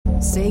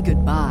Say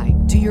goodbye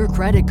to your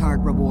credit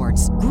card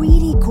rewards.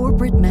 Greedy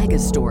corporate mega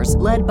stores,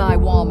 led by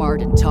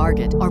Walmart and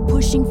Target, are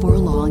pushing for a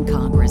law in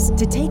Congress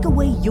to take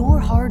away your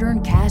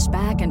hard-earned cash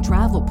back and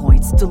travel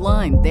points to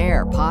line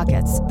their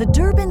pockets. The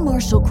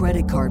Durbin-Marshall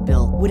credit card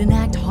bill would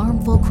enact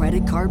harmful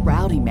credit card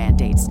routing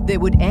mandates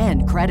that would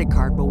end credit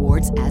card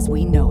rewards as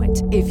we know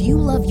it. If you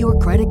love your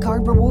credit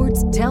card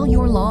rewards, tell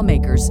your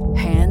lawmakers,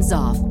 hands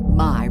off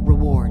my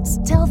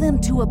rewards. Tell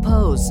them to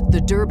oppose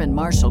the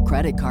Durbin-Marshall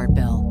credit card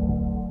bill.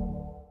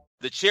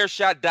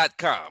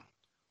 TheChairShot.com.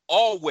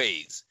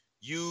 Always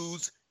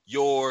use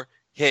your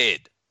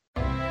head.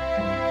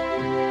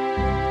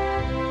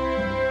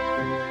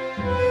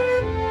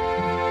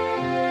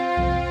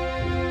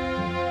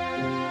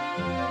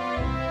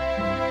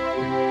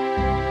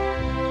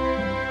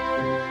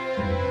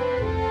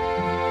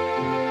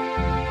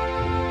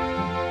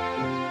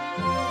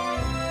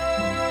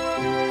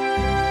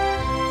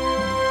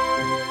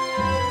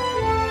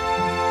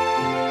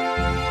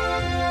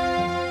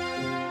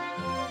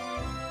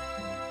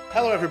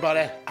 Hello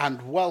everybody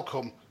and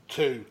welcome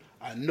to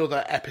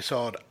another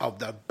episode of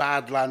the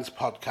Badlands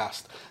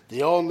podcast,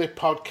 the only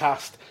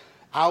podcast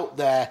out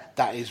there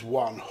that is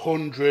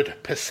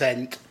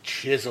 100%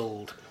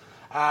 chiselled.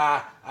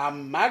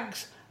 I'm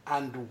Mags,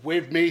 and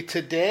with me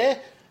today,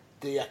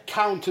 the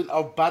accountant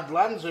of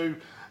Badlands, who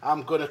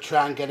I'm going to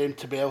try and get him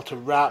to be able to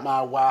write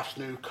my wife's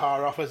new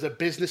car off as a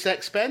business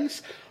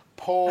expense,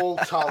 Paul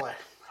Tolley.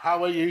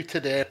 How are you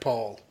today,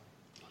 Paul?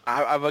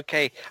 I'm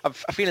okay. I'm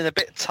feeling a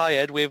bit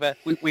tired.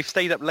 We've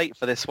stayed up late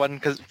for this one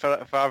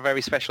for our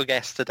very special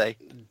guest today.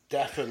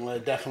 Definitely.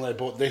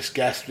 But this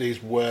guest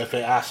is worth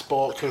it. I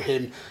spoke to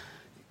him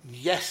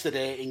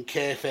yesterday in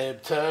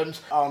kayfabe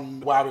terms on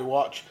Why We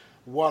Watch.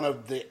 One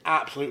of the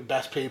absolute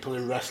best people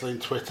in wrestling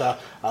Twitter,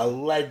 a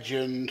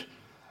legend,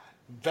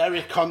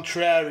 very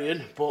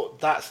contrarian, but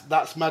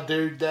that's my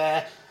dude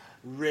there,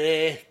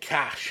 Ray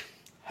Cash.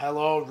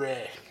 Hello,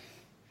 Ray.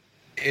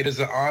 It is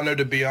an honor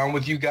to be on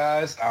with you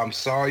guys. I'm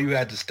sorry you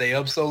had to stay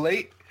up so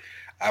late.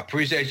 I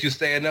appreciate you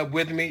staying up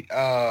with me.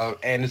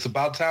 And it's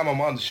about time I'm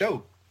on the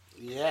show.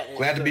 Yeah.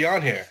 Glad to be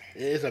on here.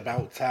 It is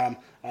about time,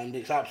 and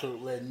it's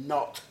absolutely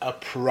not a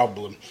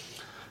problem.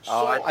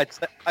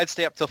 I'd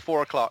stay up till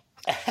 4 o'clock,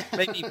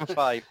 maybe even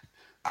 5.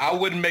 I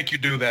wouldn't make you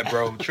do that,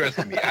 bro.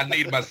 Trust me. I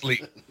need my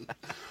sleep.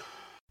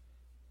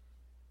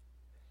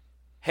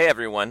 Hey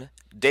everyone,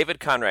 David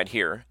Conrad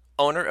here,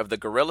 owner of the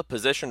Gorilla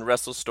Position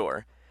Wrestle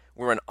Store.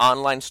 We're an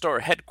online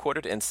store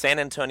headquartered in San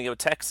Antonio,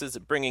 Texas,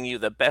 bringing you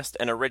the best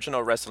and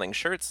original wrestling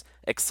shirts,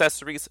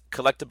 accessories,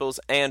 collectibles,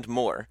 and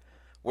more.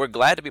 We're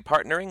glad to be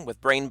partnering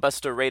with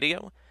Brainbuster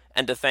Radio,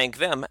 and to thank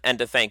them and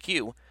to thank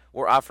you,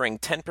 we're offering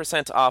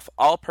 10% off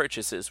all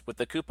purchases with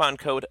the coupon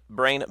code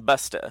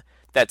BRAINBUSTA.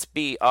 That's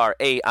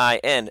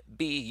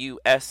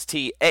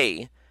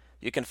BRAINBUSTA.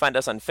 You can find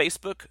us on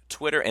Facebook,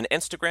 Twitter, and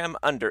Instagram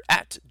under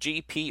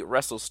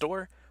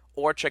 @GPWrestleStore,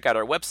 or check out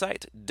our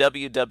website,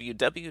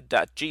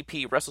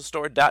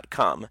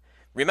 www.gpwrestlestore.com.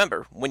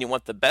 Remember, when you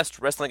want the best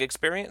wrestling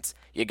experience,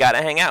 you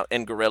gotta hang out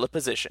in Gorilla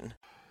Position.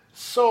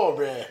 So,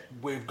 Ray,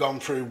 we've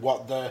gone through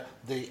what the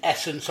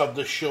essence of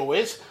the show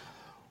is.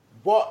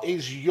 What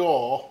is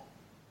your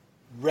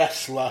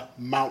wrestler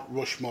Mount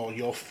Rushmore,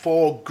 your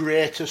 4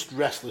 greatest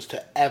wrestlers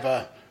to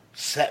ever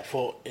set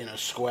foot in a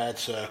squared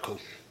circle?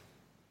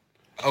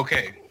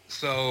 Okay.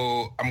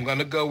 So I'm going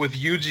to go with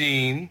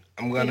Eugene.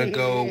 I'm going to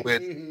go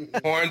with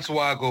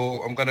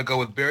Hornswoggle. I'm going to go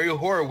with Barry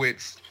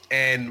Horowitz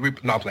and...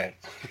 No, I'm playing.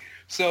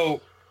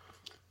 So,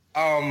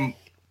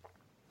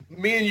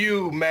 me and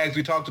you, Mags,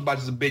 we talked about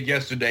this a bit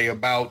yesterday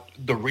about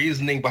the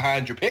reasoning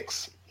behind your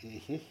picks.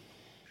 Mm-hmm.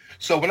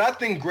 So when I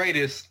think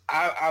greatest,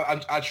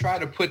 I try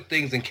to put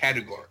things in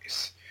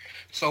categories.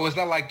 So it's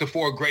not like the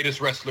 4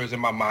 greatest wrestlers in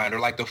my mind or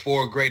like the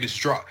 4 greatest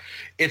draw.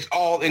 It's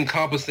all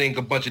encompassing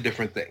a bunch of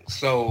different things.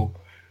 So...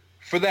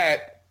 for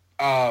that,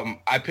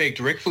 I picked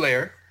Ric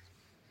Flair.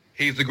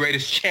 He's the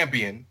greatest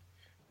champion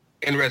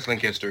in wrestling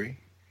history.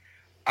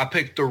 I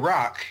picked The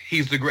Rock.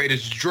 He's the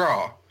greatest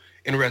draw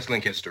in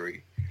wrestling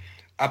history.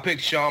 I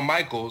picked Shawn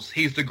Michaels.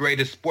 He's the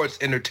greatest sports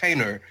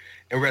entertainer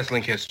in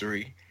wrestling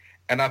history.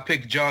 And I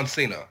picked John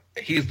Cena.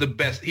 He's the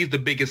best. He's the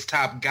biggest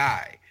top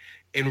guy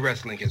in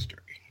wrestling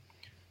history.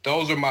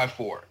 Those are my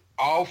 4.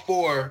 All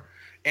 4.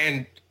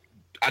 And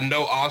I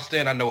know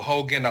Austin. I know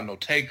Hogan. I know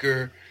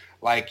Taker.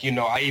 Like, you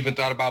know, I even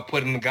thought about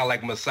putting a guy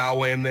like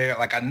Masawa in there.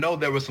 Like, I know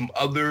there were some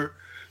other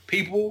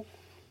people,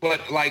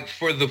 but, like,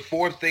 for the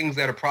 4 things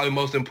that are probably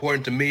most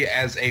important to me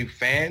as a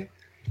fan,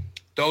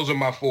 those are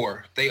my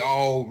 4. They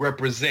all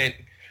represent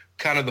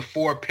kind of the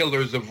 4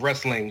 pillars of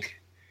wrestling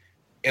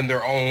in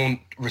their own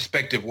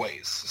respective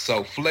ways.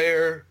 So,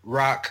 Flair,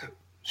 Rock,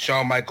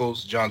 Shawn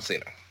Michaels, John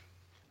Cena.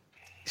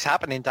 It's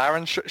happening,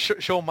 Darren.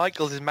 Shawn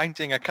Michaels is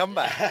mounting a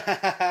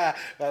comeback.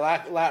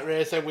 Well, like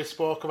Ray said, we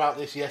spoke about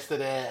this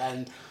yesterday,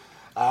 and...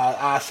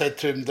 I said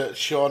to him that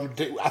Shawn,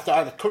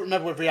 I couldn't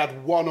remember whether he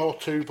had 1 or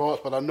 2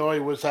 votes, but I know he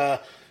was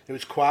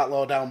quite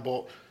low down.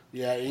 But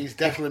yeah, he's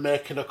definitely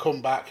making a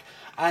comeback.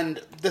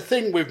 And the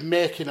thing with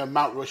making a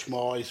Mount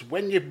Rushmore is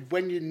when you're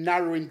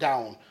narrowing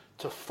down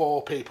to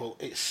 4 people.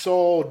 It's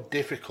so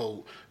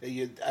difficult,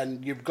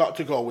 and you've got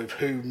to go with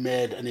who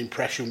made an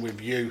impression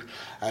with you,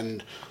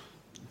 and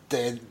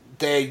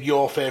they're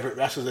your favourite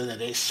wrestlers,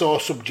 and it's so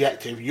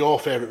subjective. Your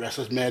favourite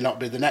wrestlers may not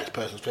be the next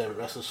person's favourite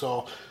wrestler.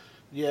 So,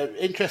 yeah,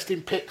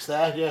 interesting picks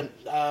there.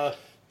 Yeah,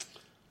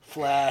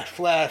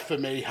 Flair for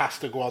me has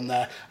to go on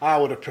there. I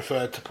would have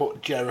preferred to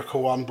put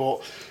Jericho on,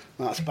 but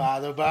that's by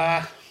the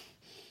by.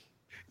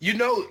 You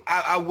know,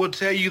 I will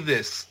tell you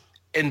this.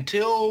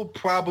 Until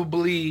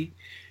probably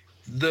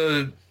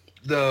the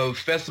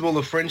Festival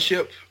of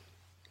Friendship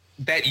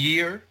that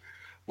year,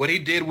 what he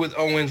did with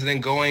Owens and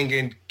then going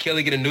and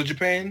killing it in New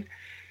Japan,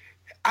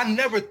 I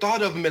never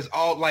thought of him as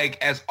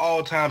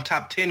all-time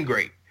top 10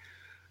 great.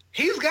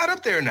 He's got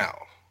up there now.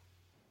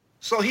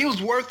 So he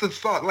was worth the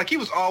thought. Like, he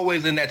was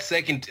always in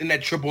that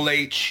Triple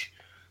H,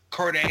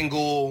 Kurt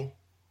Angle,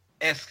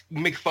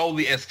 Mick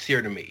Foley-esque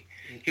tier to me.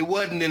 He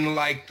wasn't in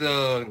like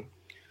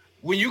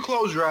when you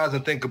close your eyes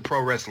and think of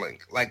pro wrestling,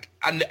 like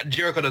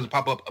Jericho doesn't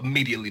pop up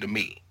immediately to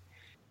me.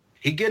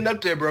 He getting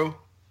up there, bro.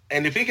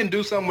 And if he can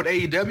do something with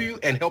AEW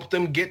and help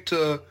them get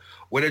to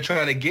where they're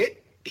trying to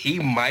get, he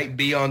might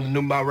be on the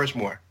new Mount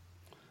Rushmore.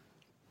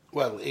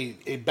 Well, he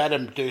better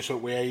do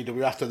something with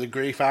AEW after the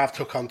grief I've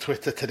took on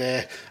Twitter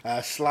today,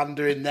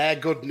 slandering their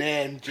good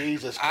name.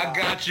 Jesus Christ. I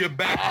got your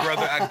back,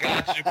 brother. I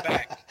got your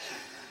back.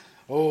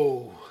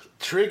 Oh,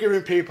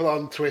 triggering people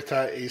on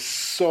Twitter is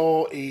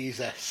so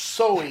easy.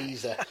 So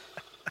easy.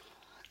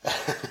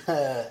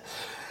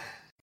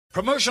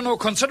 Promotional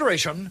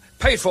consideration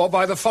paid for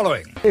by the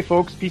following. Hey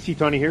folks, PC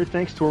Tony here.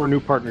 Thanks to our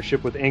new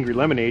partnership with Angry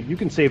Lemonade, you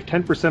can save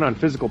 10% on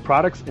physical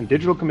products and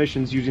digital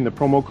commissions using the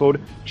promo code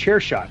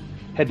CHAIRSHOT.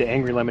 Head to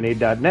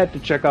angrylemonade.net to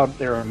check out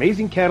their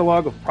amazing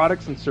catalog of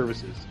products and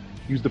services.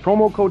 Use the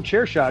promo code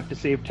CHAIRSHOT to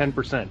save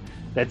 10%.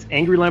 That's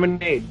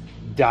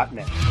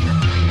angrylemonade.net.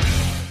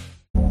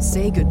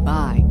 Say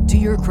goodbye to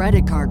your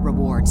credit card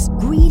rewards.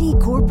 Greedy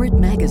corporate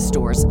mega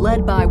stores,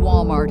 led by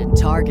Walmart and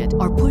Target,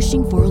 are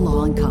pushing for a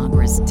law in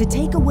Congress to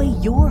take away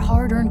your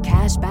hard-earned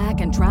cash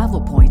back and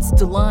travel points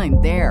to line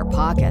their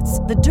pockets.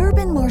 The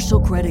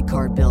Durbin-Marshall credit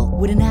card bill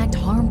would enact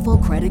harmful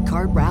credit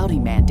card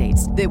routing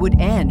mandates that would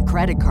end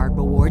credit card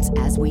rewards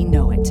as we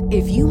know it.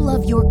 If you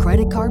love your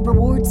credit card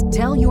rewards,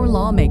 tell your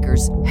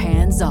lawmakers,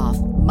 hands off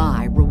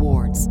my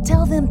rewards.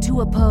 Tell them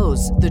to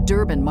oppose the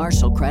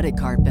Durbin-Marshall credit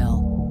card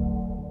bill.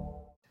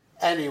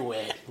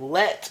 Anyway,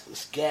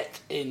 let's get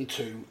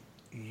into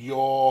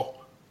your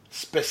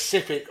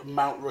specific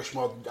Mount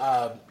Rushmore.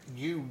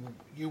 You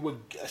were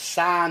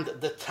assigned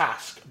the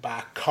task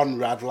by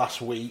Conrad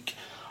last week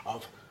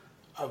of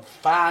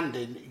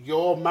finding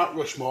your Mount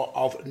Rushmore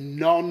of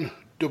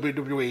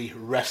non-WWE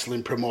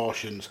wrestling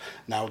promotions.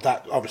 Now,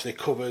 that obviously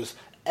covers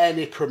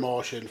any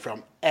promotion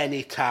from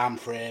any time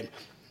frame.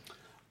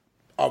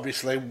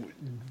 Obviously,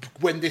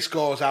 when this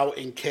goes out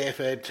in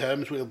kayfabe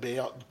terms, we'll be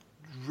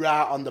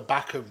right on the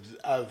back of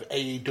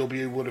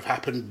AEW. Would have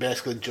happened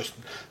basically just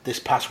this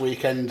past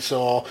weekend.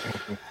 So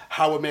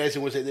how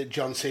amazing was it that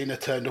John Cena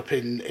turned up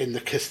in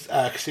the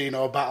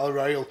Casino Battle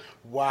Royal?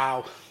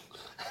 Wow.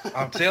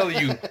 I'll tell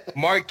you,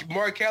 Mark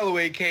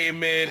Calloway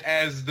came in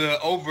as the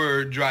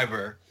over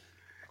driver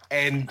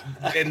and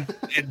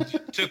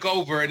took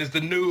over and is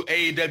the new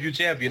AEW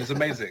champion. It's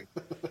amazing.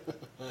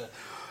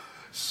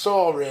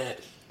 So, Ray,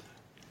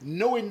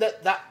 knowing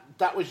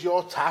that was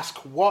your task,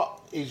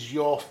 what is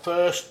your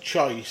first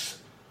choice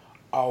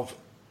of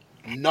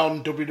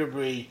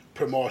non-WWE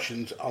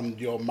promotions on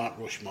your Mount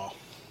Rushmore?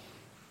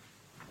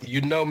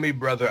 You know me,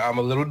 brother. I'm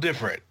a little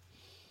different.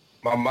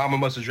 My mama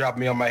must have dropped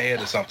me on my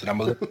head or something. I'm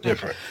a little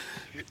different.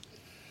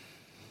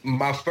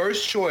 My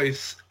first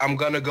choice, I'm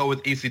going to go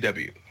with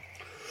ECW.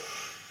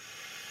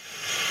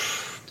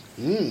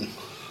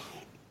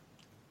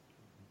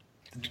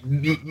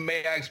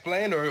 May I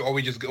explain, or are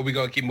we going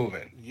to keep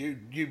moving?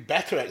 You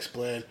better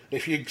explain.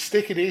 If you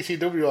stick an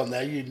ECW on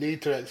there, you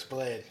need to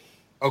explain.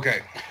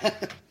 Okay.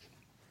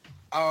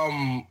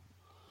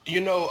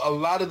 You know, a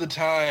lot of the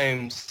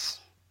times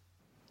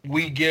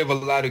we give a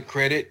lot of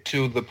credit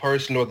to the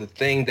person or the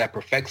thing that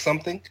perfects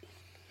something,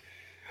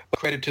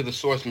 credit to the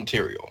source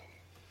material.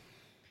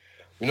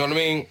 You know what I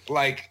mean?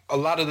 Like, a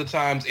lot of the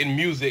times in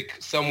music,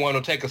 someone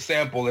will take a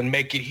sample and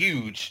make it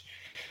huge.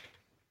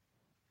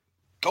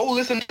 Go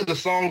listen to the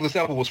song the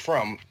sample was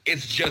from.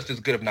 It's just as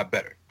good, if not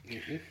better.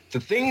 Mm-hmm. The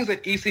things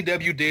that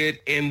ECW did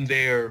in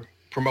their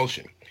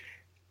promotion,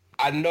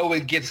 I know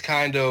it gets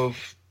kind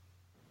of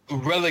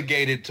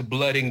relegated to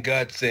blood and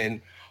guts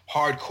and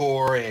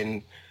hardcore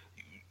and,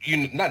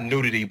 not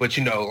nudity, but,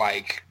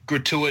 like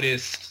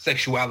gratuitous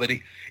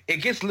sexuality. It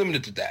gets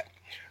limited to that.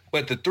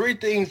 But the three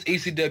things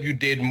ECW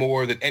did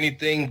more than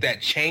anything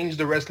that changed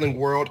the wrestling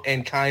world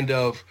and kind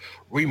of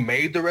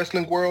remade the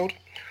wrestling world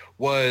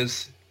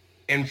was...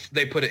 And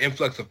they put an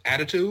influx of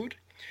attitude.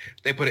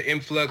 They put an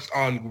influx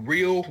on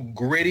real,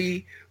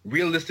 gritty,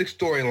 realistic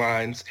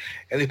storylines.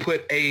 And they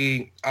put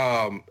and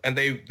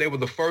they were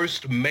the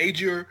first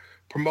major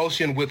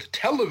promotion with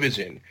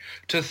television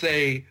to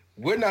say,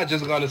 we're not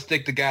just going to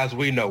stick to guys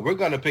we know. We're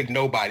going to pick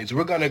nobodies.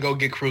 We're going to go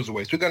get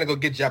cruiserweights. We're going to go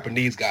get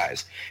Japanese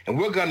guys. And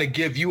we're going to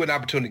give you an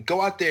opportunity.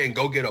 Go out there and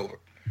go get over.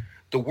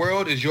 The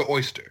world is your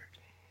oyster.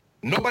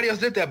 Nobody else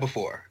did that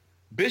before.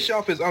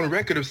 Bischoff is on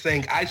record of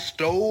saying, I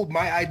stole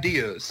my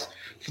ideas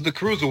for the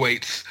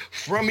cruiserweights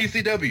from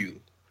ECW. You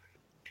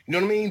know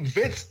what I mean?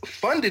 Vince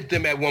funded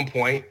them at one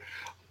point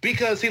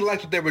because he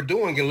liked what they were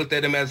doing and looked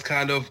at them as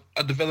kind of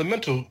a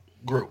developmental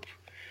group.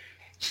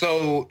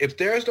 So if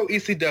there's no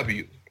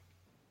ECW,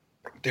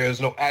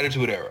 there's no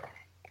Attitude Era.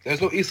 There's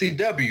no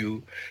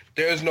ECW.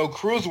 There's no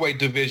Cruiserweight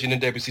division in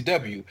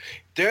WCW.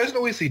 There's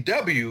no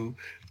ECW.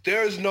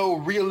 There's no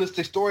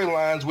realistic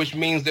storylines, which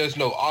means there's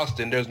no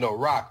Austin, there's no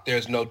Rock,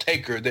 there's no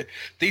Taker.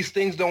 These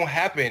things don't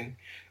happen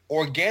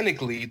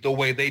organically the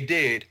way they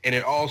did, and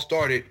it all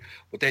started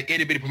with that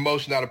itty-bitty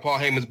promotion out of Paul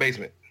Heyman's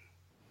basement.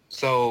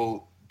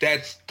 So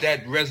that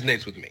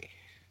resonates with me.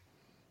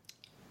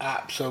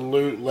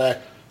 Absolutely.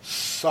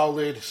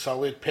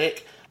 Solid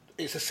pick.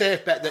 It's a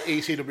safe bet that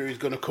ECW is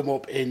going to come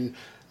up in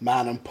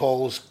Man and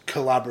Paul's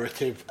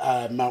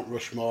collaborative Mount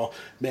Rushmore,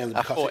 mainly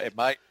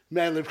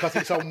because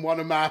it's on one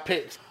of my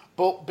picks.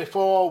 But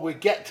before we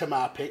get to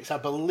my picks, I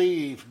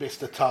believe,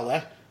 Mr.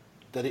 Tolle,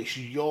 that it's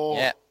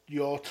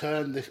your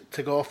turn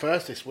to go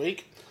first this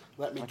week.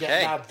 Let me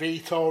get my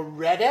veto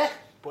ready.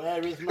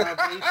 Where is my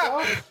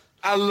veto?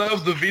 I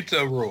love the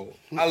veto rule.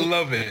 I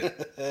love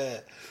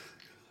it.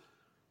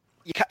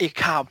 You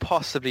can't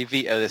possibly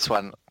veto this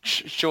one.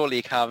 Surely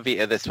you can't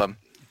veto this one.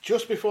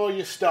 Just before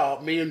you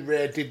start, me and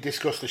Ray did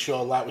discuss the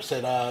show, like we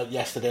said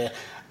yesterday,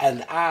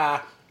 and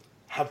I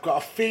have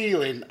got a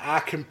feeling I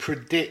can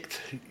predict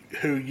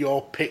who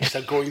your picks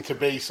are going to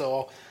be,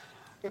 so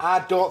I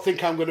don't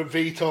think I'm going to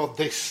veto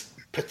this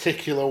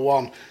particular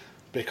one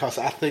because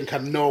I think I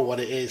know what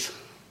it is.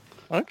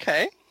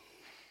 Okay.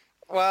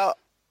 Well,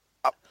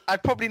 I'm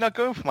probably not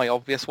going for my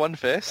obvious one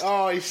first.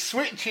 Oh, he's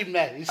switching,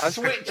 man. He's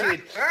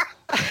switching.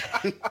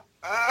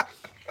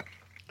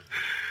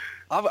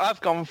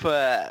 I've gone for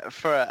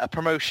a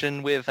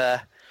promotion with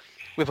a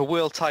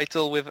world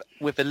title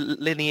with a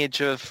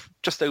lineage of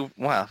just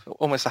over,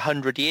 almost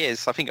 100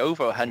 years. I think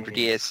over 100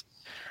 years.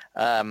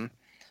 The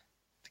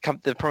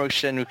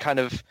promotion who kind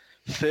of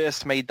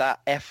first made that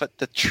effort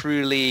to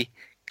truly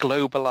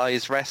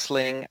globalize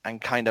wrestling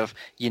and kind of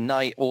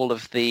unite all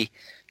of the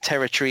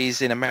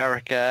territories in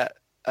America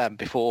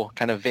before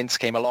kind of Vince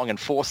came along and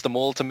forced them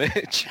all to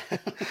merge.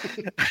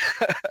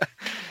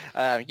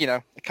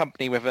 A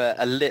company with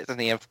a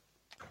litany of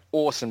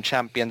awesome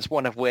champions,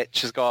 one of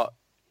which has got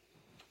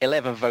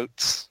 11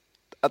 votes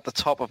at the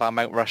top of our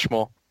Mount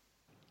Rushmore.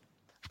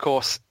 Of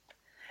course,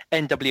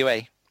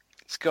 NWA.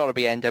 It's got to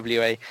be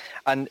NWA.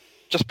 And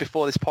just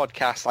before this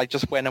podcast, I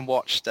just went and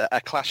watched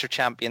a Clash of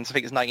Champions. I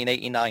think it's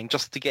 1989,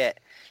 just to get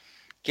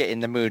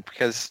in the mood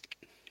because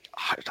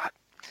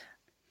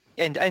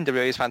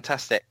NWA is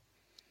fantastic.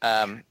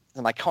 An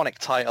iconic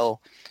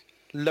title,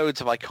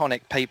 loads of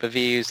iconic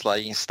pay-per-views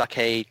like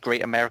Stuckade,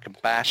 Great American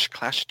Bash,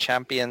 Clash of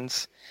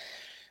Champions.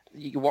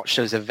 You watch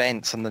those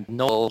events and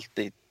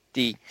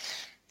it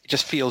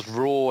just feels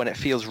raw and it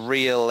feels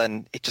real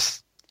and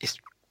it's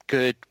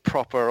good,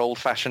 proper,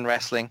 old-fashioned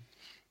wrestling.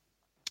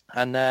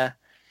 And I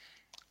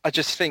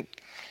just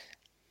think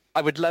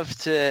I would love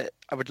to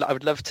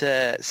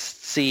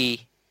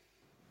see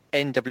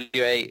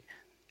NWA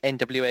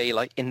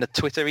like in the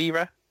Twitter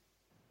era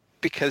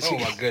because oh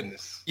my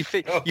goodness, you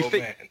think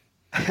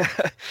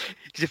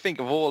you think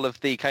of all of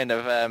the kind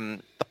of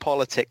the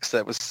politics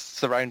that was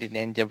surrounding the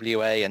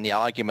NWA and the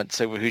arguments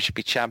over who should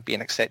be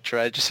champion,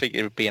 etc. I just think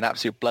it would be an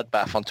absolute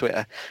bloodbath on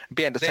Twitter. It'd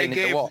be entertaining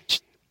to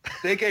watch.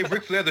 They gave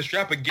Ric Flair the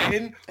strap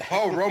again.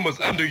 Paul Roma's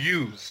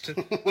underused.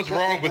 What's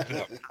wrong with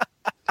them?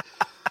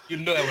 You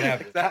know that would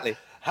happen. Exactly.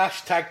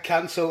 Hashtag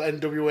cancel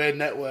NWA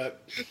network.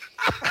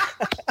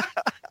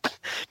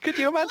 Could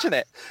you imagine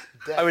it?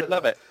 Definitely. I would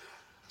love it.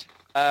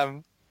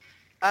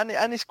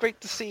 And it's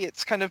great to see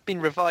it's kind of been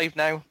revived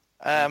now,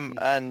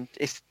 and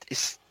it's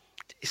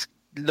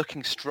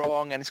looking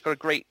strong, and it's got a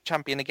great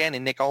champion again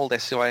in Nick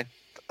Aldis. So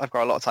I've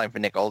got a lot of time for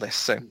Nick Aldis.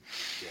 So,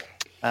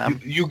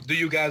 do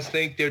you guys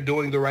think they're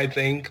doing the right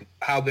thing?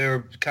 How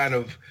they're kind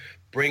of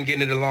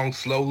bringing it along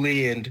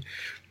slowly, and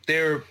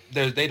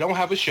they don't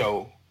have a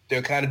show.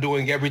 They're kind of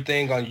doing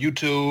everything on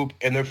YouTube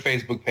and their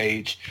Facebook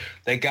page.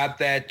 They got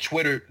that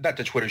Twitter, not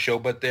the Twitter show,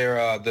 but their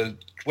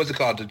what's it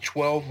called, the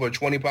 12 or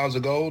 20 pounds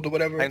of gold or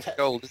whatever? 10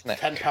 gold, isn't it?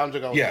 10 pounds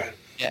of gold. Yeah.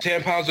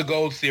 10 pounds of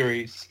gold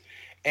series.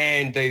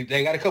 And they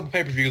got a couple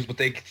pay-per-views, but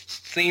they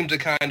seem to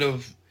kind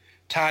of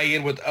tie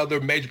in with other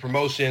major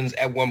promotions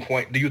at one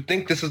point. Do you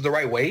think this is the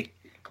right way?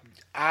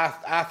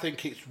 I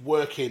think it's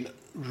working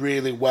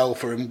really well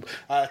for him.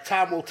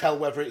 Time will tell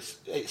whether it's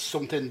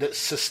something that's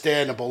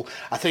sustainable.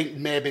 I think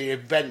maybe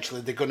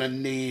eventually they're going to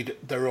need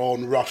their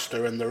own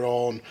roster and their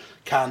own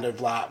kind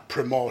of like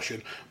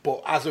promotion.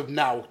 But as of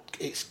now,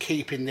 it's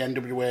keeping the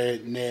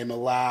NWA name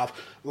alive.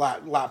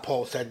 Like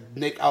Paul said,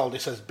 Nick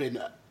Aldis has been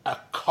a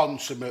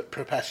consummate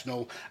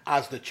professional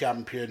as the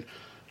champion,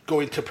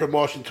 going to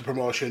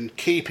promotion,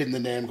 keeping the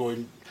name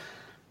going.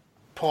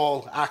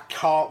 Paul, I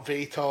can't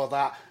veto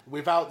that.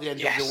 Without the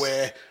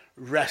NWA,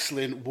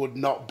 wrestling would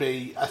not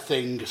be a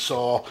thing.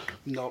 So,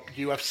 no,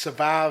 you have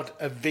survived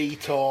a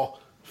veto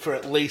for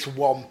at least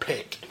one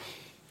pick.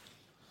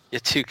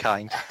 You're too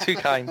kind. Too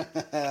kind.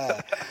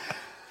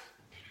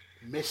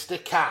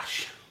 Mr.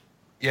 Cash.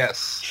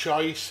 Yes.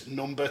 Choice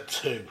number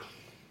 2.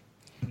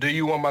 Do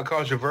you want my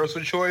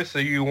controversial choice,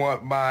 or you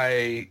want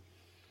my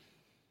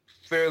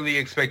fairly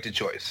expected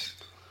choice?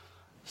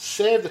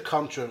 Save the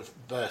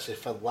controversy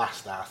for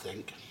last, I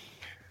think.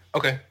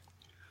 Okay.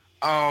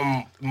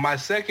 My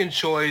second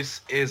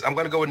choice is I'm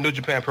going to go with New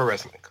Japan Pro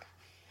Wrestling.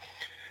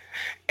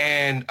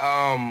 And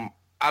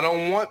I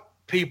don't want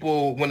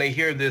people, when they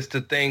hear this, to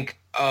think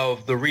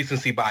of the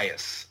recency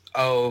bias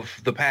of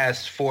the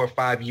past 4 or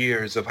 5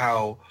 years of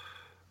how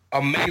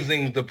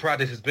amazing the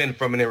product has been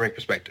from an in-ring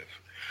perspective.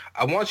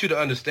 I want you to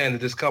understand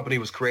that this company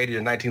was created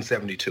in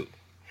 1972.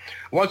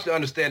 I want you to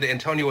understand that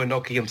Antonio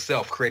Inoki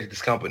himself created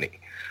this company.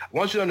 I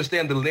want you to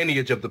understand the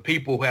lineage of the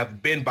people who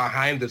have been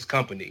behind this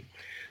company.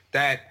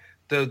 That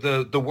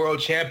the world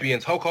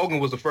champions, Hulk Hogan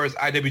was the first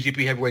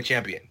IWGP heavyweight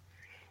champion.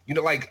 You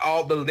know, like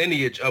all the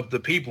lineage of the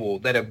people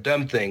that have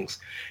done things.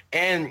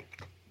 And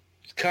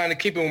kind of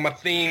keeping with my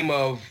theme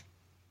of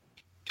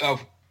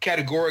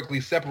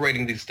categorically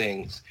separating these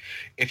things.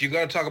 If you're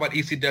going to talk about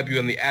ECW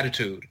and the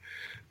attitude,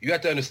 you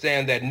have to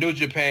understand that New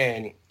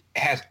Japan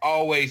has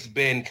always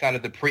been kind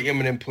of the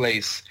preeminent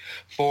place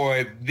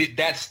for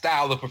that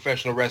style of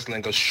professional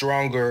wrestling, a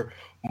stronger,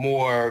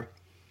 more,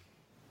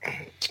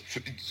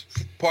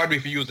 pardon me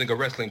for using a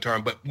wrestling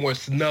term, but more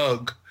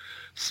snug,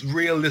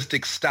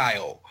 realistic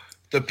style,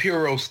 the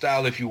Puro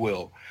style, if you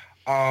will.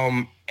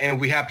 And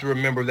we have to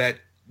remember that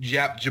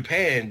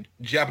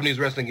Japanese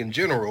wrestling in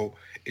general,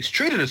 is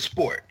treated as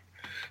sport.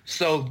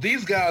 So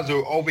these guys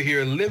are over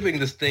here living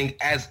this thing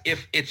as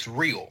if it's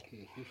real.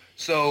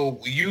 So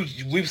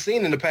we've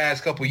seen in the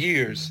past couple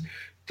years,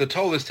 the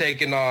toll is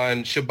taken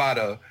on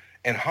Shibata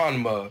and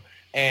Hanma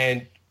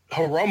and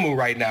Hiromu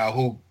right now,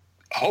 who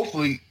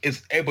hopefully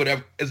is ever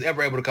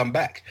able to come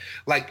back.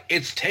 Like,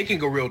 it's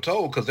taking a real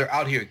toll because they're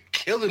out here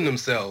killing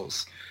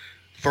themselves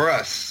for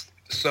us.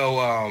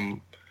 So,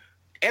 and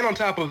on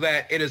top of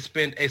that, it has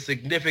spent a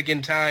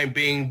significant time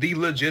being the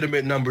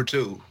legitimate number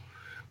 2.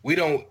 We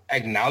don't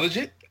acknowledge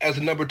it as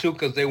a number 2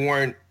 because they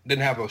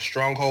didn't have a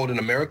stronghold in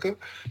America.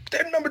 But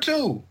they're number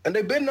 2, and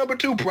they've been number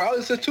 2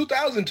 probably since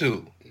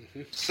 2002.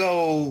 Mm-hmm.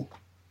 So,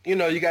 you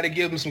know, you got to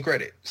give them some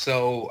credit.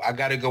 So I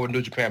got to go with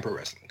New Japan Pro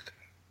Wrestling.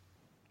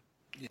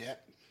 Yeah,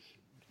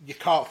 you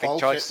can't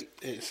fault it.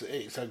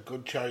 It's a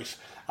good choice,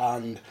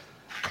 and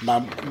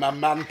my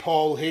man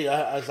Paul here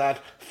has had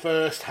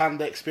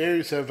first-hand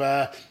experience of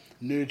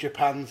New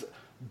Japan's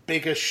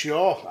biggest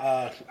show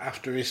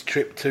after his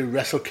trip to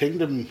Wrestle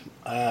Kingdom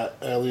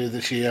earlier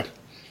this year.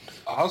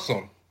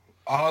 Awesome.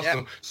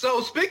 Yep.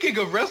 So speaking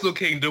of Wrestle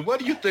Kingdom, what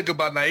do you think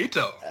about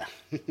Naito?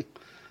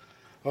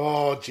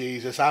 Oh,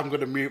 Jesus. I'm going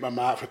to mute my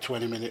mic for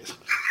 20 minutes.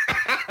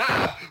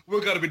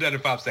 We're going to be done in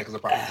 5 seconds, I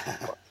promise.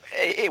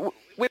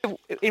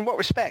 In what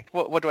respect?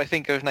 What do I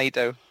think of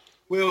Naito?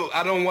 Well,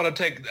 I don't want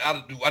to take...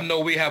 I know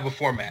we have a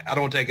format. I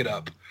don't take it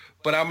up.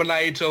 But I'm a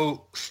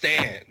Naito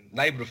stan.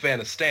 Not even a fan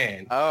of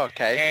Stan. Oh,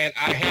 okay. And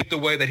I hate the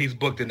way that he's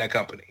booked in that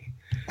company.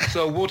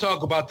 So we'll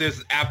talk about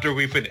this after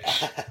we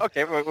finish.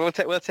 Okay, we'll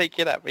take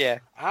it up. Yeah.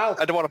 I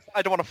don't want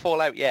to fall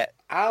out yet.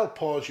 I'll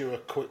pose you a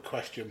quick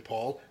question,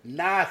 Paul.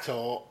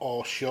 Naito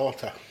or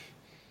Shota?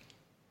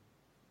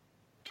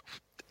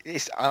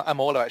 I'm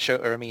all about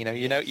Shota Umino.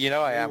 You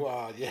know I am. You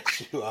are,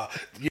 yes, you are.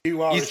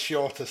 You are a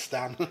Shota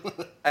stan.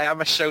 I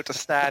am a Shota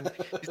stan.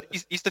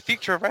 He's the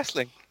future of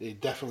wrestling. He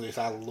definitely is.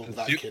 I love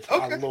that kid.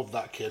 Okay. I love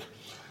that kid.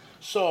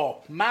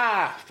 So,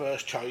 my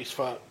first choice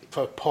for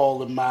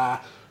Paul and my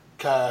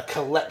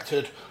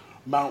collected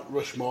Mount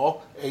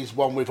Rushmore is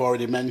one we've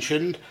already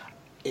mentioned.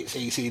 It's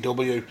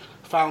ECW.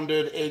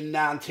 Founded in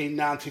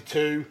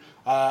 1992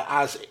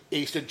 as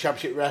Eastern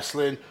Championship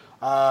Wrestling,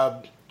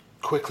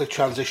 quickly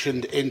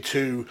transitioned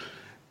into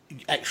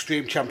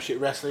Extreme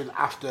Championship Wrestling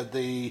after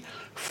the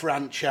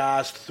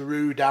franchise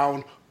threw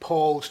down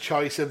Paul's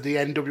choice of the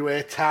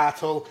NWA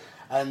title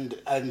and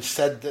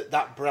said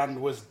that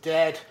brand was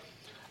dead.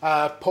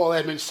 Paul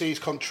Heyman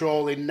seized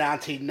control in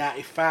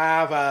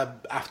 1995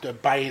 after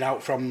buying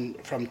out from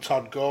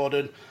Todd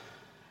Gordon.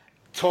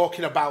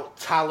 Talking about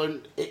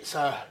talent, it's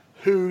a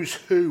who's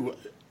who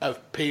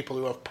of people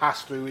who have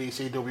passed through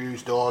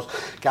ECW's doors.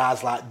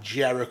 Guys like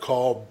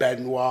Jericho,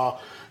 Benoit,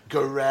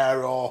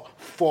 Guerrero,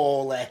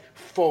 Foley,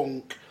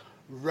 Funk,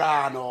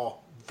 Rhino,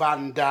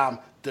 Van Dam,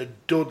 the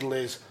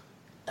Dudleys,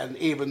 and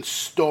even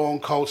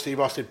Stone Cold Steve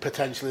Austin,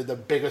 potentially the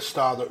biggest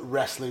star that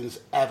wrestling's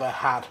ever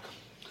had.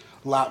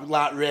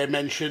 Like Ray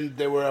mentioned,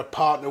 they were a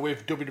partner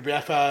with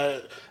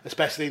WWF,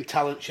 especially in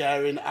talent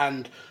sharing,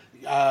 and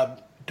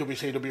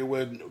WCW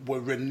were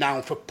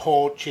renowned for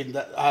poaching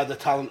the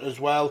talent as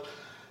well.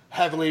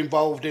 Heavily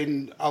involved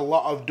in a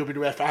lot of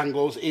WWF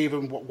angles,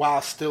 even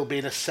while still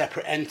being a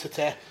separate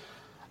entity.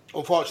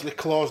 Unfortunately,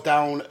 closed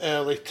down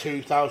early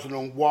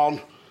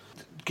 2001.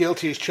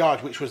 Guilty as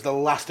Charged, which was the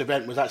last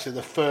event, was actually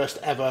the first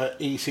ever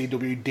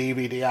ECW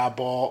DVD I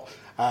bought.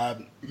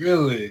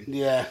 Really?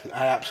 Yeah,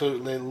 I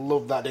absolutely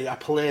loved that day. I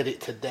played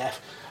it to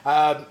death.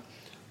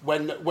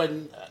 When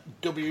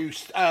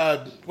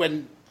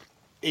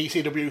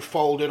ECW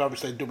folded,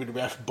 obviously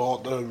WWF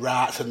bought the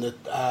rights and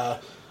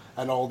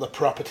all the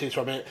properties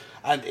from it,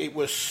 and it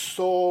was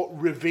so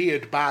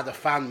revered by the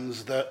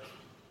fans that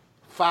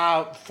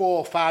 4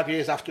 or 5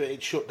 years after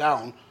it shut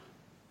down,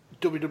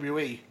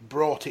 WWE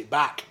brought it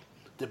back.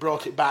 They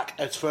brought it back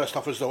as first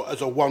off as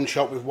a one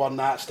shot with one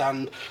night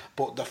stand,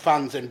 but the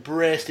fans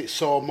embraced it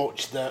so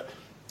much that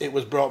it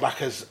was brought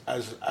back as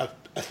a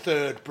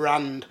third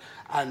brand.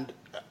 And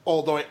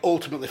although it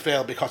ultimately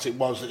failed because it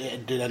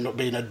did end up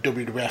being a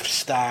WWF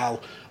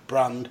style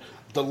brand,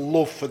 the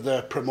love for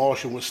the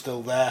promotion was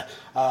still there.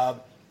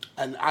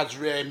 And as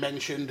Ray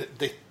mentioned,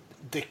 they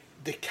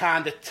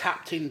kind of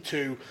tapped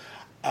into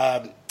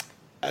a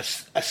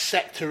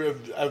sector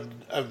of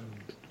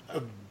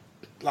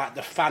like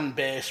the fan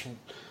base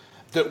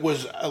that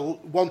was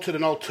wanted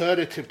an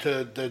alternative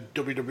to the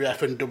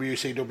WWF and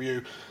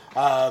WCW,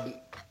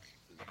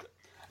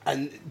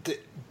 and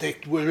they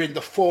were in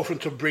the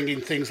forefront of bringing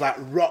things like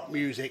rock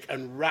music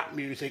and rap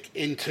music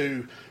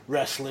into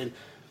wrestling.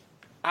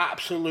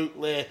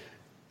 Absolutely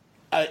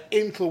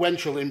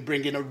influential in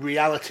bringing a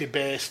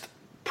reality-based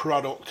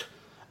product,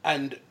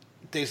 and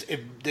there's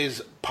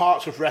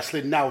parts of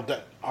wrestling now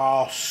that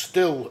are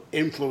still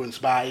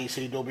influenced by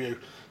ECW,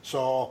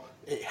 so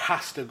it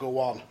has to go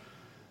on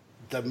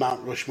the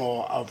Mount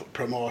Rushmore of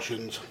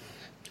promotions,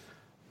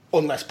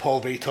 unless Paul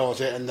vetoes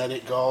it, and then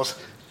it goes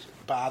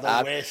by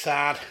the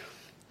wayside.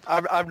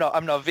 I'm not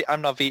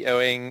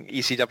vetoing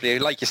ECW.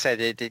 Like you said,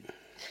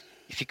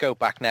 if you go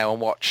back now and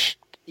watch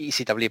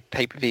ECW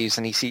pay-per-views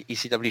and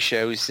ECW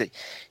shows,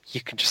 you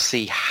can just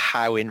see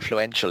how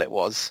influential it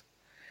was,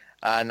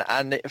 and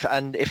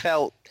it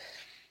felt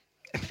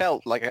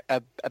like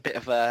a bit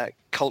of a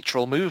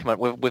cultural movement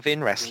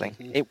within wrestling.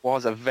 Mm-hmm. It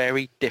was a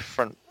very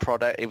different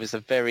product. It was a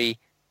very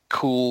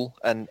cool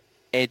and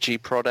edgy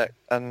product,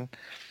 and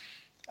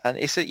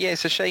it's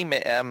a shame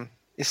that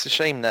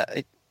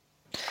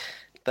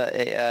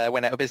it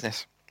went out of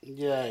business.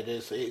 Yeah, it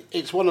is.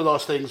 It's one of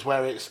those things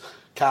where it's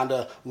kind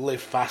of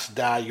live fast,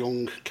 die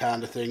young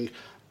kind of thing.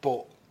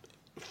 But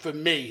for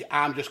me,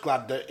 I'm just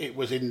glad that it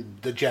was in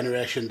the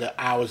generation that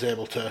I was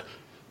able to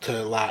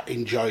like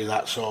enjoy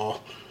that.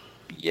 So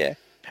yeah,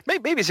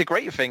 maybe it's a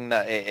great thing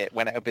that it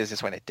went out of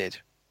business when it did.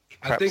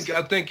 Perhaps.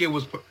 I think it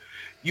was.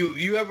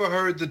 You ever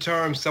heard the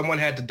term "someone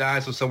had to die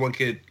so someone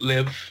could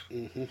live"?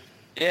 Mm-hmm.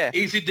 Yeah.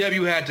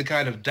 ECW had to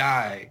kind of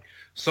die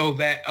so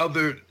that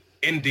other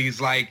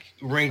indies like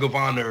Ring of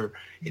Honor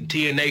and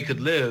TNA could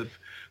live,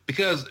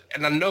 because,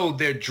 and I know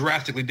they're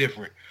drastically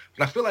different,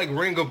 but I feel like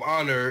Ring of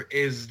Honor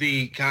is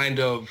the kind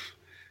of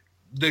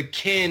the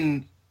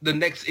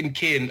next in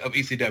kin of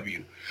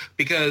ECW,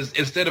 because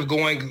instead of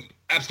going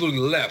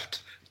absolutely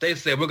left, they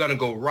said we're going to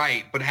go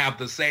right but have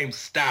the same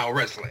style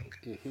wrestling.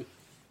 Mm-hmm.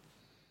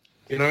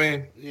 You know what I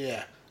mean?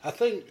 Yeah. I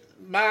think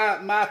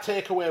my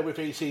takeaway with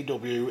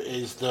ECW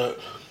is that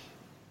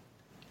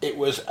it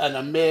was an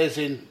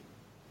amazing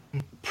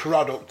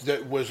product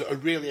that was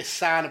really a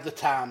sign of the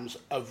times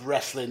of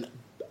wrestling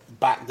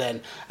back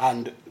then,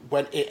 and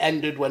when it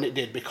ended when it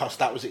did, because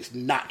that was its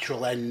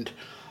natural end,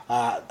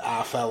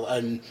 I felt.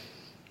 And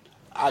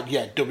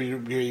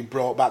WWE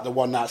brought back the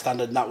one night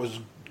stand, and that was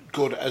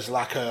good as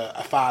like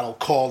a final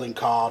calling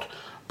card,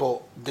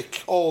 but they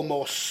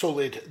almost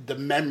sullied the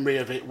memory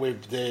of it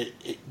with the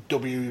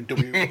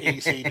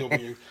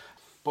WWECW.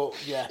 But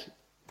yeah,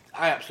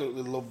 I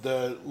absolutely love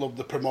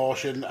the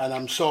promotion, and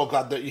I'm so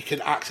glad that you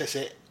can access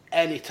it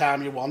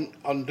anytime you want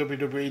on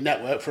WWE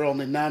Network for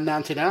only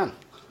 $9.99.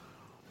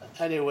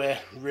 Anyway,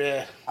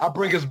 Ray, I'll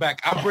bring us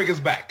back.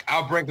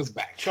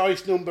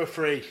 Choice number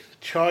three.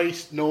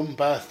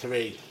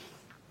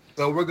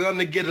 So we're going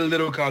to get a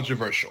little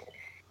controversial.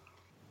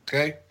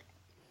 Okay?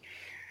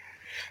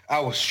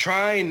 I was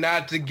trying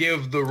not to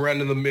give the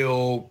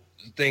run-of-the-mill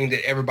thing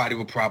that everybody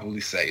would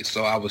probably say.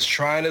 So I was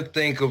trying to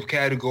think of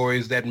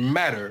categories that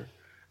matter,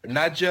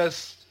 not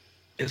just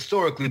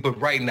historically, but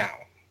right now.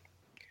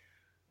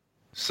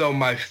 So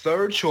my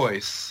third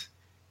choice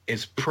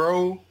is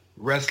Pro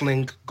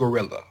Wrestling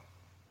Guerrilla.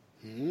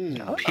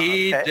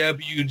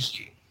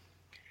 PWG.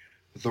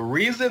 The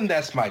reason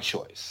that's my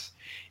choice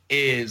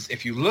is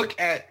if you look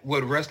at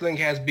what wrestling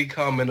has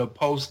become in a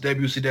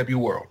post-WCW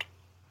world,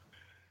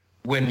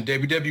 when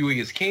WWE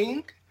is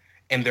king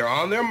and they're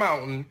on their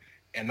mountain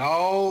and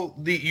all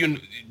the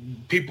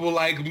people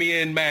like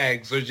me and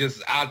Mags are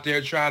just out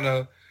there trying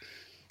to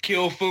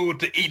kill food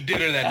to eat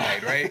dinner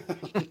that night, right?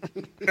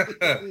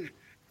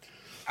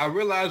 I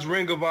realized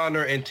Ring of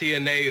Honor and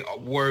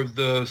TNA were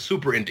the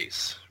super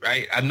indies,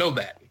 right? I know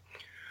that.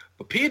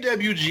 But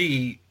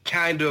PWG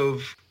kind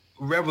of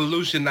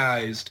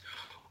revolutionized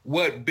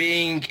what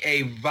being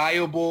a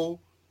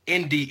viable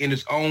indie in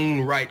its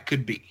own right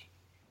could be.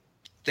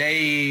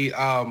 They,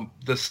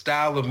 the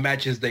style of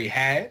matches they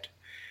had,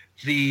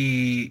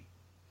 the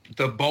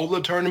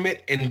Bola tournament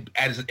in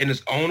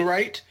its own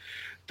right,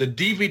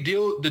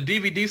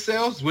 DVD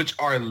sales, which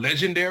are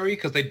legendary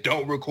because they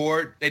don't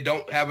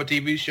have a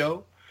TV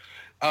show.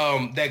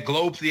 That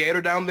Globe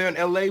Theater down there in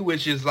LA,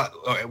 which is like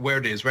where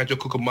it is, Rancho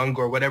Cucamonga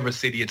or whatever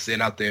city it's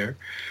in out there.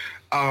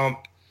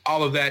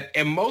 All of that.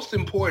 And most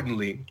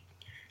importantly,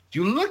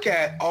 you look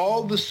at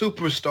all the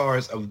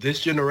superstars of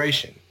this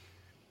generation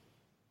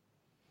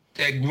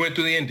that went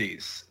through the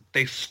indies.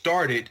 They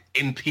started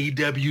in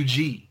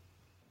PWG.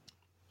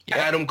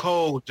 Adam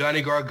Cole,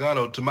 Johnny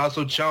Gargano,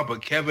 Tommaso Ciampa,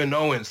 Kevin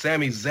Owens,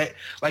 Sami Zayn.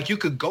 Like, you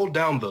could go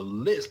down the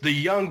list. The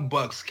Young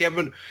Bucks,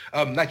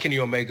 not Kenny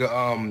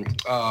Omega,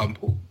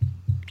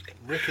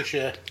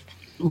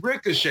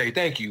 Ricochet,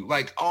 thank you.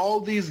 Like, all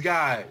these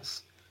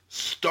guys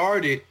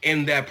started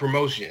in that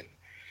promotion.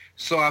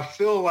 So I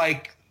feel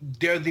like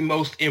they're the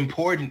most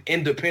important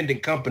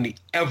independent company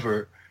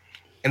ever,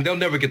 and they'll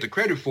never get the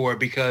credit for it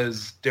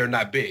because they're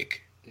not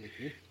big.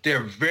 Mm-hmm.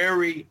 They're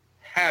very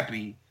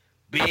happy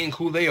being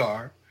who they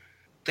are.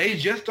 They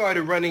just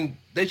started running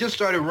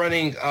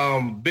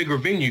bigger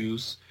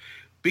venues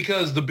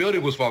because the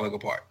building was falling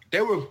apart.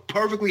 They were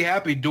perfectly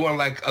happy doing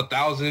like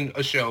 1,000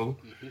 a show,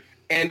 mm-hmm.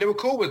 and they were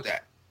cool with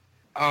that.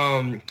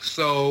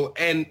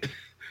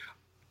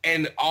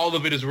 And all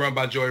of it is run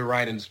by Joey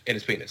Ryan and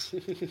his penis.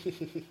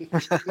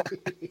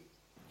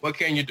 What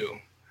can you do?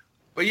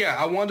 But yeah,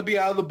 I wanted to be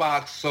out of the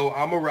box, so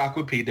I'm a rock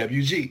with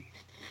PWG.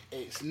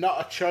 It's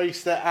not a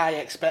choice that I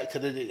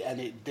expected,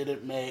 and it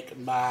didn't make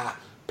my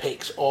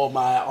picks or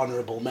my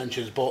honourable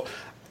mentions, but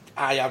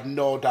I have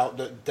no doubt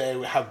that they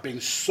have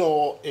been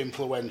so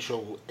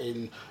influential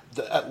in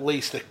at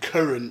least the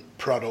current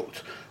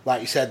product. Like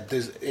you said,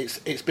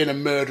 it's been a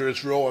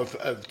murderer's row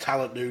of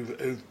talent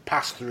who've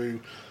passed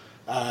through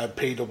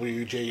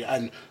PWG,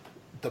 and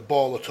the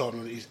Bowler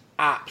tournament is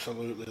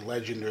absolutely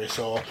legendary.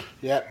 So,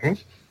 yeah,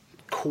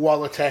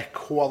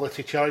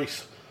 quality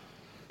choice.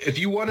 If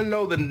you want to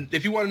know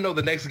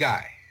the next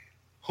guy,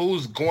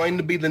 who's going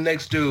to be the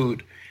next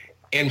dude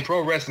in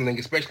pro wrestling,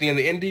 especially in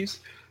the indies,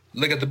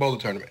 look at the Bowler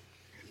tournament.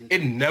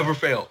 It never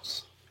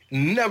fails.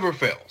 Never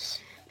fails.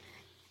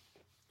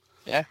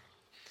 Yeah.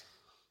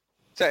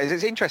 So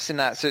it's interesting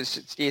that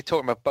you're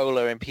talking about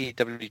Bowler and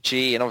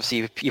PWG, and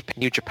obviously you've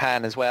New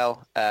Japan as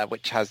well,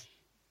 which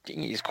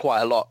is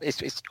quite a lot.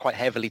 It's quite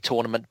heavily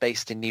tournament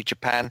based in New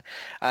Japan,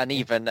 and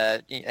even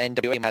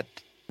NWA had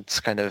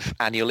kind of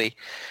annually.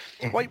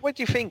 Mm-hmm. What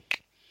do you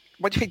think?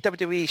 What do you think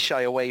WWE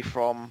shy away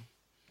from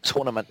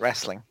tournament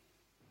wrestling?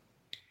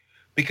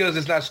 Because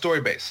it's not story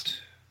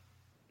based.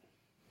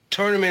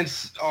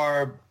 Tournaments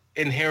are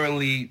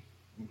inherently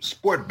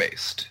sport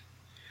based.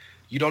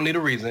 You don't need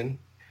a reason.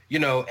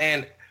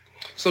 And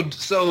so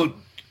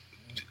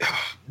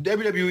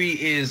WWE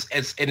is,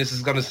 and this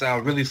is going to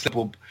sound really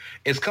simple,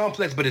 it's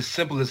complex, but it's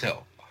simple as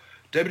hell.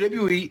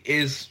 WWE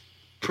is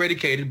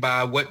predicated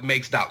by what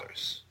makes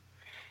dollars.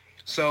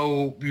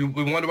 So we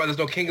wonder why there's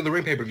no King of the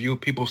Ring pay-per-view.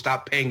 People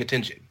stop paying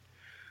attention.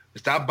 They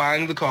stop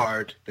buying the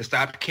card. They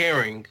stop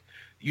caring,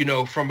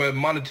 from a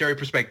monetary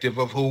perspective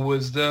of who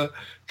was the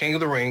King of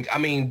the Ring. I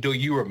mean, do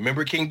you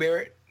remember King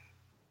Barrett?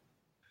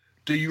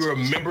 Do you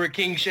remember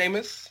King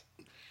Sheamus?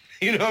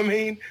 You know what I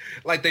mean?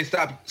 Like, they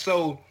stopped.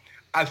 So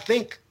I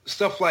think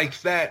stuff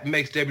like that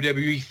makes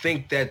WWE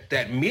think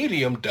that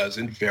medium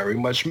doesn't very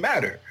much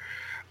matter.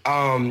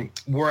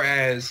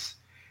 Whereas,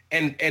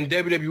 and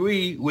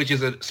WWE, which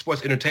is a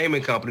sports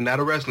entertainment company, not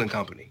a wrestling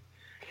company,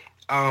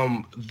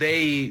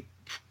 they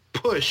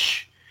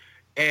push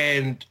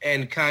and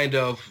kind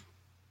of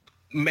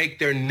make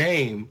their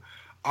name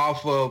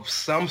off of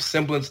some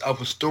semblance of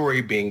a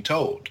story being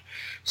told.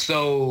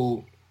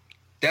 So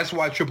that's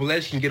why Triple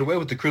H can get away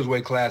with the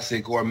Cruiserweight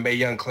Classic or Mae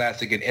Young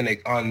Classic in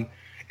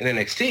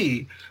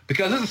NXT,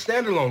 because it's a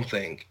standalone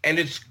thing and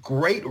it's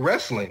great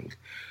wrestling.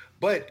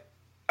 But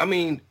I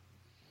mean,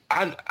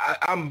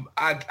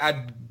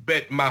 I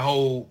bet my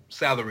whole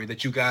salary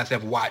that you guys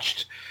have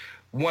watched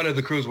one of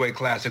the Cruiserweight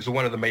Classics or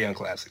one of the Mae Young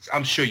Classics.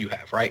 I'm sure you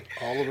have, right?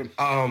 All of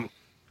them.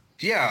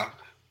 Yeah.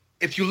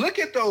 If you look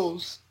at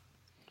those,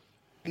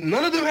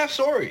 none of them have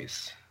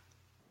stories.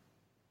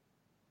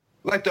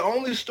 Like, the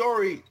only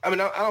story, I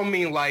don't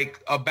mean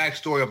like a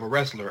backstory of a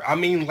wrestler. I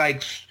mean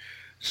like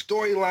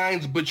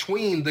storylines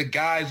between the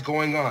guys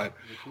going on.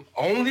 Mm-hmm.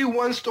 Only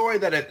one story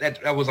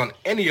that was on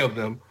any of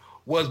them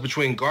was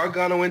between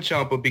Gargano and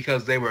Ciampa,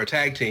 because they were a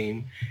tag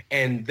team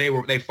and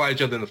they fought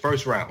each other in the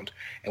first round.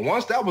 And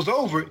once that was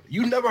over,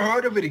 you never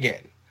heard of it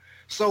again.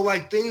 So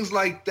like things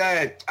like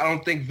that, I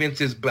don't think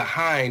Vince is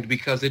behind,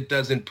 because it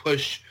doesn't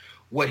push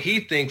what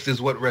he thinks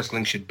is what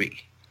wrestling should be.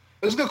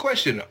 It's a good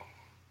question though.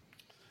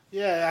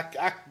 Yeah,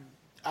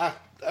 I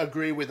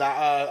agree with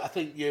that. I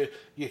think you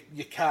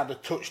kind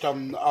of touched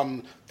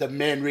on the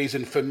main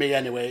reason for me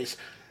anyways.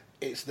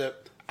 It's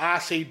that I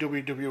see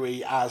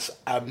WWE as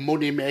a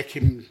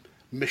money-making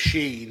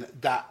machine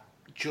that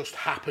just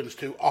happens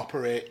to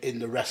operate in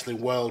the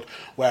wrestling world,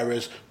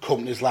 whereas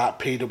companies like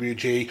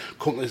PWG,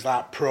 companies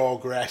like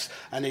Progress,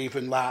 and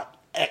even like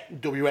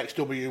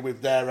WXW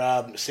with their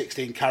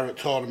 16-carat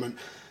tournament,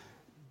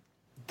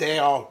 they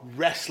are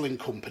wrestling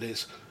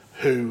companies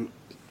who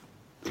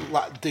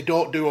like they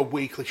don't do a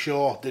weekly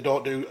show. They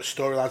don't do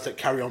storylines that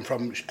carry on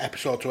from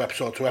episode to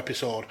episode to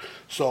episode.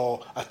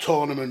 So a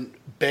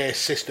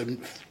tournament-based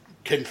system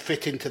can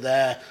fit into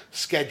their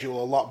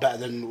schedule a lot better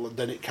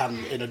than it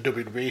can in a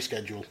WWE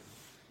schedule.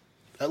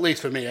 At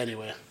least for me,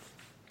 anyway.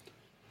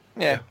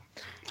 Yeah.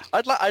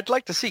 I'd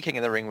like to see King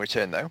of the Ring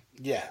return, though.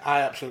 Yeah,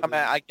 I absolutely.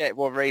 I mean, I get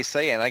what Ray's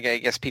saying. I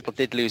guess people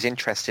did lose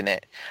interest in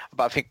it,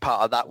 but I think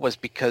part of that was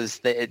because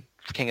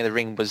King of the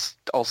Ring was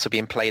also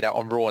being played out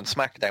on Raw and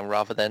SmackDown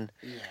rather than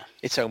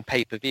its own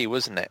pay-per-view,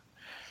 wasn't it?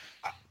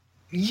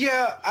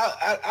 Yeah,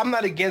 I'm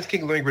not against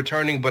King of the Ring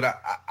returning, but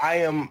I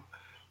am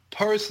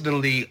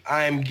personally,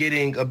 I'm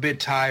getting a bit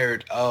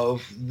tired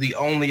of the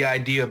only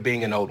idea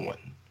being an old one.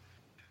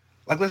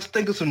 Like, let's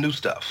think of some new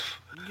stuff.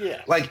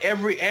 Yeah. Like,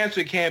 every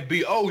answer can't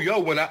be, oh, yo,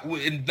 in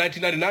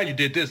 1999 you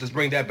did this, let's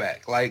bring that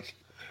back. Like,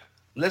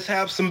 let's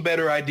have some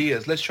better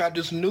ideas. Let's try to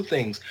do some new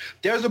things.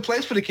 There's a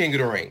place for the King of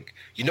the Ring.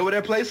 You know what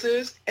that place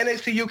is?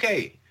 NXT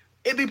UK.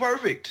 It'd be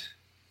perfect.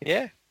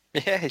 Yeah.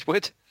 Yeah, it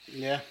would.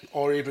 Yeah,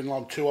 or even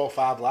on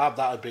 205 Live,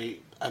 that would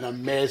be an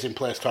amazing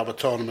place to have a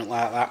tournament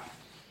like that.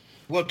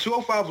 Well,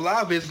 205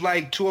 Live is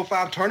like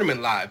 205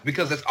 Tournament Live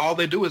because that's all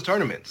they do is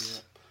tournaments.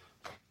 Yeah.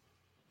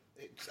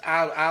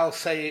 I'll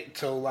say it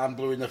till I'm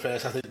blue in the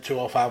face. I think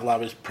 205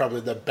 Live is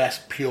probably the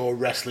best pure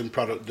wrestling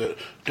product that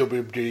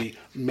WWE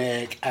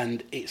make,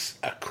 and it's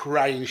a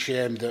crying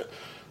shame that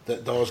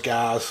those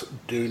guys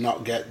do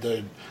not get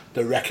the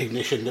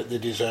recognition that they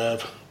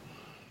deserve.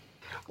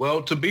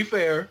 Well, to be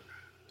fair,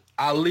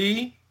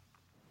 Ali,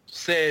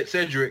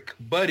 Cedric,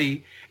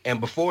 Buddy,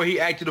 and before he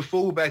acted a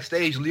fool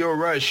backstage, Leo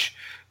Rush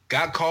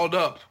got called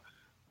up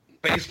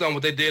based on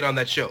what they did on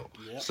that show.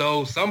 Yep.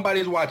 So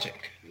somebody's watching.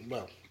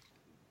 Well,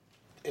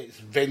 it's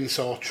Vince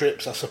or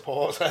Trips, I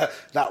suppose.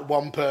 That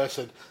one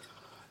person.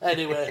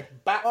 Anyway,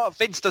 back. Oh,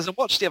 Vince doesn't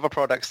watch the other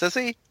products, does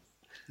he?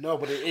 No,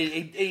 but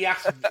he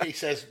asks. He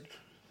says,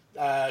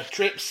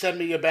 "Trips, send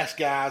me your best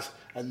guys,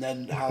 and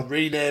then I'll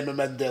rename them,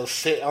 and they'll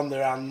sit on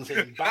their hands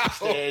in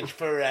backstage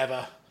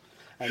forever."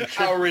 And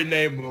I'll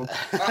rename them.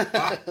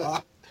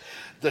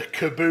 The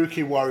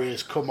Kabuki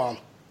Warriors. Come on,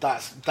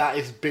 that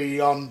is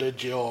beyond a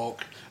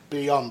joke.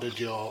 Beyond a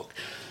joke.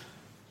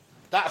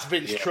 That's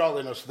Vince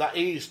trolling us.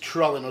 He's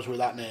trolling us with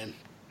that name.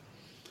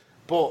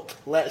 But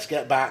let's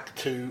get back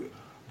to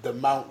the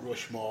Mount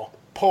Rushmore.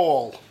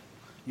 Paul,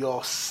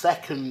 your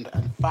second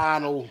and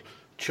final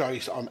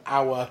choice on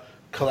our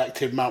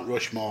collective Mount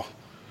Rushmore.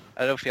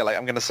 I don't feel like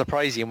I'm going to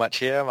surprise you much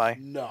here, am I?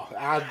 No,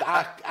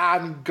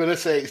 I'm going to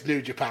say it's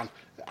New Japan.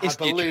 It's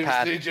I believe New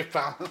Japan. it's New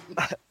Japan.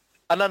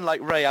 And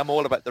unlike Ray, I'm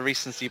all about the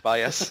recency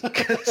bias.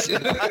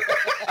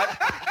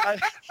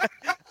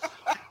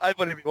 I've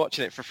only been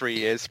watching it for 3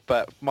 years,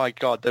 but my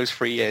God, those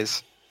 3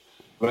 years,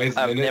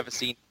 I've never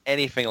seen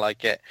anything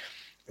like it.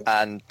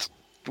 And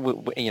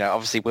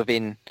obviously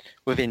within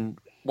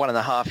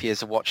 1.5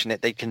 years of watching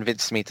it, they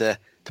convinced me to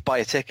buy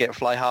a ticket,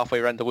 fly halfway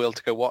around the world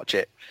to go watch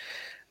it.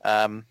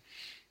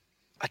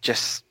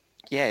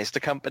 It's the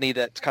company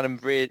that kind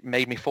of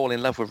made me fall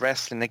in love with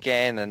wrestling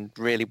again and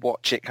really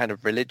watch it kind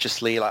of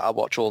religiously. Like I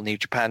watch all New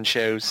Japan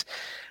shows.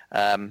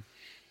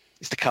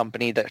 It's the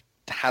company that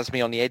has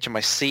me on the edge of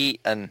my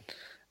seat and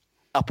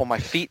up on my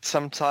feet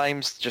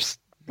sometimes, just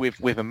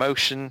with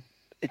emotion.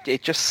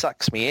 It just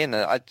sucks me in.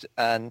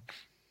 And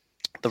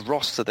the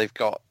roster they've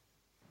got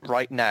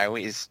right now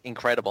is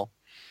incredible.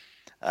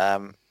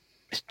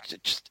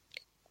 Just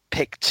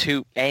pick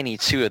any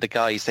two of the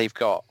guys they've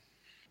got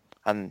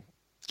and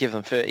give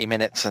them 30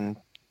 minutes and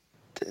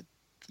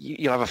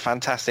you'll have a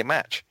fantastic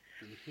match.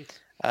 Mm-hmm.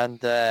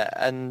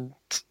 And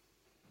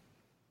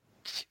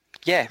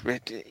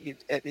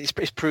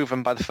it's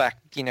proven by the fact,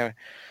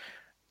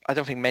 I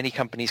don't think many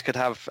companies could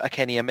have a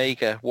Kenny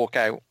Omega walk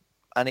out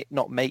and it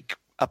not make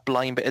a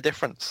blind bit of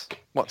difference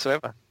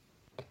whatsoever.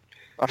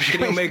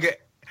 Kenny Omega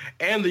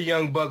and the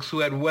Young Bucks, who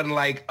had won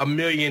like 1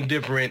 million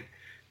different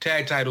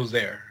tag titles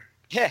there.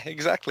 Yeah,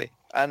 exactly.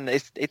 And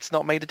it's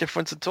not made a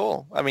difference at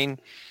all. I mean,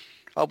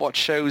 I'll watch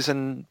shows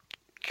and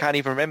can't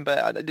even remember.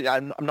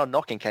 I'm not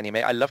knocking Kenny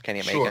Omega. I love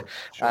Kenny Omega.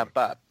 Sure.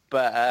 But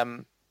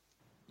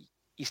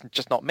he's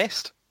just not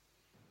missed.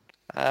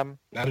 Not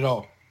at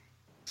all.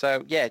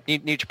 So yeah,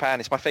 New Japan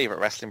is my favorite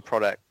wrestling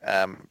product,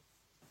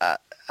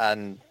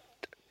 and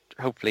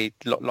hopefully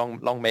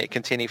long may it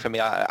continue for me.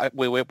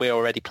 We're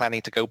already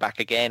planning to go back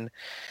again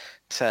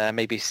to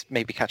maybe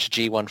catch a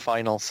G1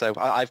 final. So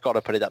I've got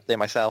to put it up there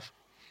myself.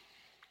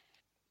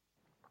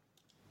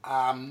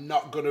 I'm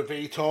not going to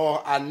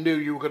veto. I knew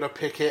you were going to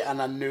pick it,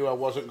 and I knew I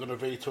wasn't going to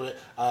veto it.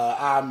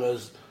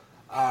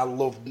 I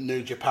love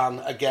New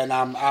Japan. Again,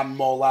 I'm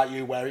more like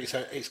you, where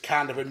it's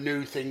kind of a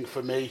new thing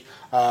for me,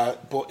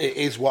 but it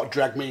is what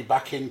dragged me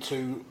back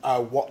into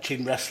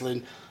watching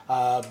wrestling.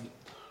 I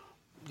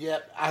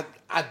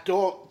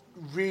don't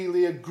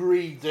really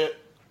agree that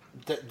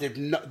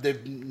they've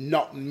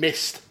not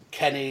missed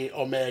Kenny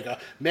Omega.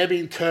 Maybe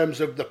in terms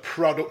of the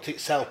product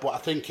itself, but I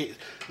think it's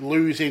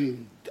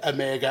losing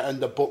Omega and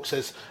the Bucks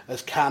has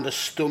kind of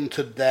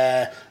stunted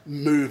their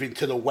move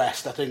into the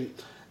West. I think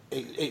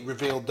it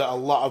revealed that a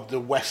lot of the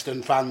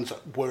Western fans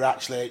were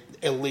actually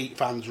elite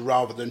fans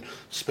rather than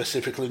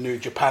specifically New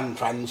Japan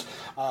fans.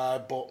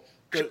 But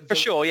for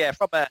sure, yeah,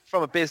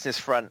 from a business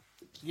front.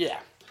 Yeah.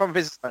 From a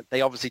business front,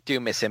 they obviously do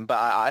miss him,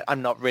 but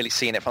I'm not really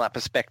seeing it from that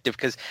perspective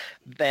because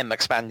them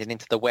expanding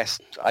into the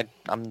West,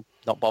 I'm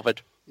not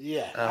bothered.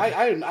 Yeah,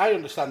 I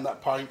understand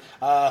that point.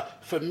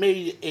 For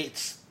me,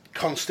 it's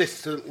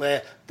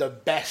consistently the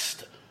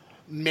best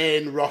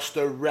main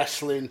roster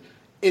wrestling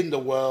in the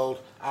world.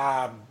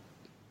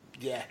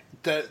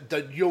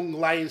 The young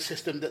lion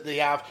system that they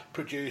have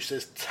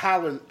produces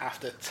talent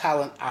after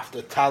talent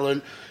after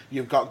talent.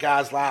 You've got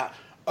guys like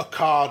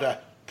Okada,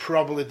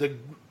 probably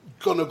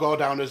gonna go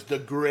down as the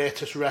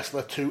greatest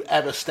wrestler to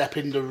ever step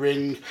in the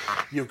ring.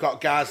 You've got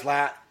guys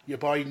like your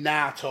boy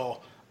Naito,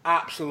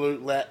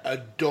 absolutely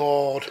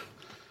adored.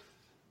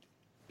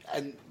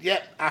 And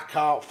I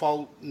can't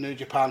fault New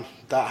Japan.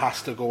 That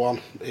has to go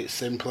on. It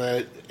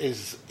simply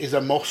is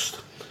a must.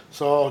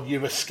 So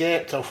you've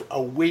escaped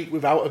a week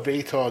without a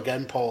veto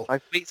again, Paul.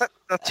 5 weeks?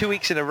 That's 2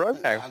 weeks in a row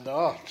now. I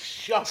know.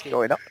 Shocking. What's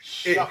going on?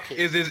 Shocking.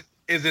 Is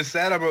it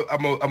sad?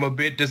 I'm a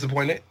bit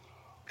disappointed.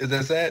 Is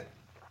that sad?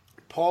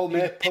 Paul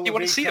may pull you a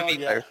want to see a veto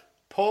veto? yet.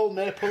 Paul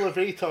may pull a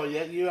veto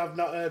yet. You have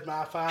not heard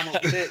my final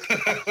pick.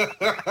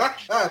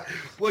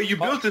 Well, you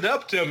built it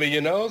up to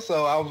me,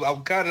 So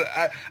I'm kind of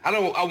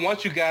I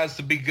want you guys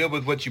to be good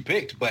with what you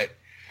picked, but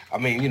I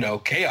mean,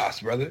 chaos,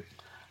 brother.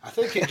 I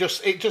think it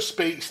just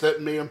speaks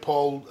that me and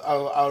Paul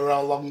are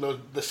along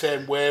the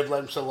same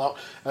wavelengths a lot.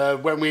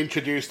 When we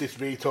introduced this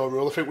veto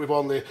rule, I think we've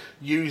only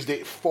used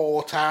it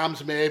 4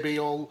 times, maybe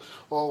all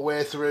the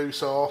way through.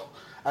 So,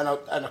 and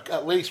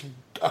at least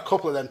a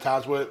couple of them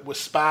times were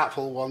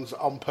spiteful ones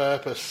on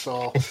purpose.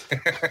 So,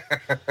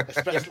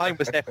 Mine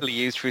was definitely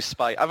used through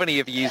spite. I've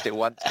only ever used it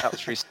once. That was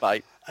through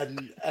spite.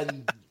 And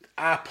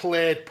I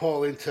played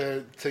Paul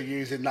into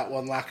using that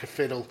one like a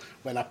fiddle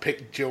when I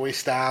picked Joey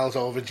Styles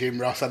over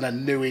Jim Ross, and I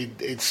knew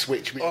he'd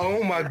switch me.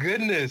 Oh my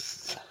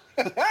goodness!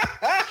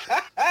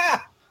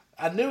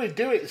 I knew he'd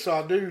do it, so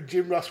I knew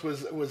Jim Ross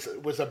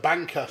was a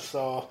banker.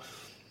 So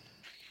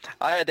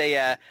I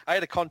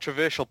had a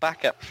controversial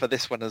backup for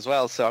this one as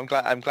well. So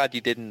I'm glad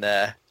you didn't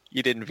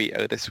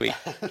veto this week.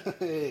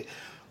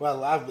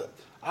 Well,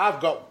 I've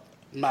got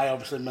my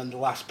obviously my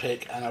last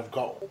pick, and I've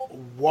got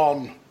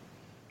one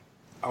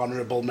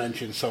honourable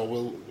mention,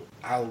 so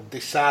I'll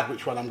decide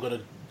which one I'm going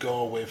to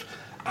go with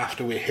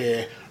after we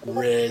hear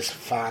Ray's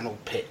final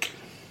pick.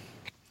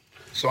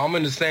 So I'm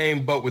in the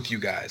same boat with you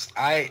guys.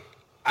 I've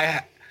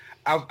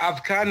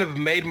kind of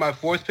made my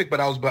 4th pick, but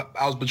I was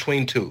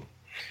between 2.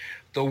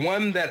 The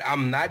one that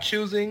I'm not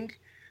choosing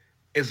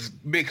is a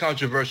bit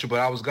controversial,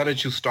 but I was going to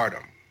choose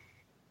Stardom.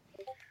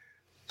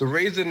 The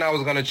reason I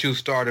was going to choose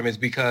Stardom is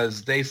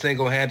because they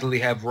single-handedly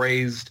have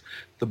raised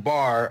the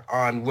bar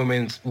on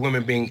women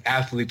being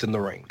athletes in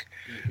the ring.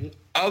 Mm-hmm.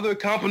 Other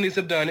companies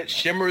have done it.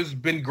 Shimmer's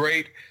been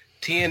great.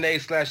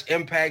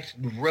 TNA/Impact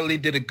really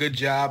did a good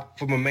job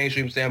from a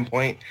mainstream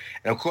standpoint.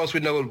 And of course,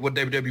 we know what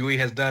WWE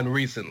has done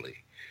recently.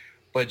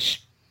 But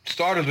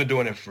Stardom's been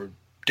doing it for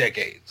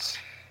decades.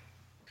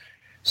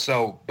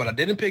 So, but I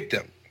didn't pick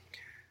them.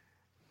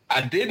 I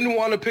didn't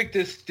want to pick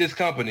this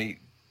company.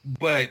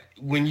 But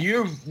when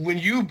you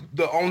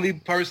the only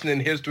person in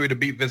history to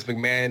beat Vince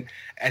McMahon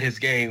at his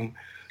game,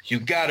 you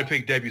got to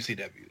pick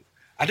WCW.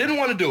 I didn't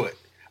want to do it.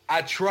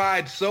 I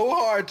tried so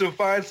hard to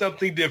find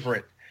something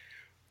different.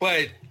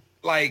 But,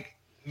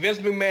 Vince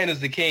McMahon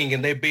is the king,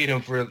 and they beat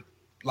him for,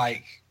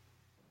 a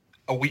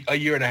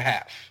year and a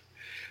half.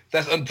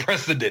 That's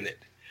unprecedented.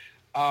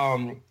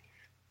 And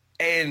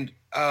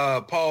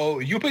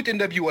Paul, you picked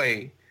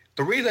NWA.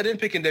 The reason I didn't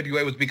pick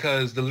NWA was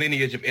because the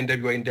lineage of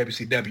NWA and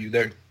WCW,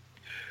 they're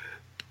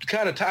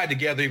kind of tied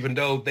together, even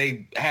though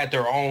they had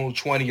their own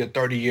 20 or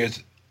 30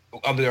 years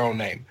under their own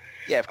name.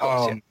 Yeah, of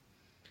course. Yeah.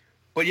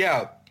 But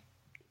yeah,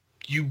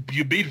 you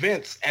beat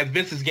Vince at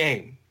Vince's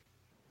game,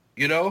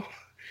 and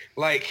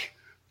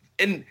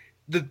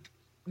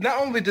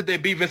not only did they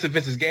beat Vince at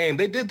Vince's game,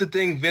 they did the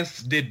thing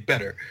Vince did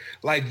better.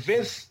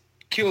 Vince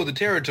killed the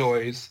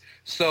territories,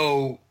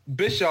 so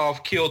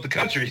Bischoff killed the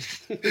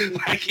countries.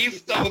 He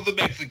stole the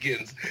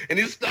Mexicans, and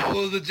he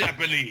stole the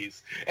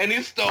Japanese, and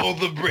he stole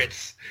the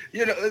Brits.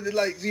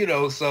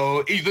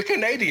 So he's the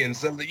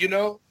Canadians,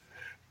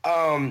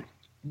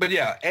 But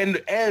yeah,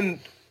 and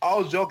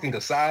all joking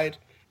aside,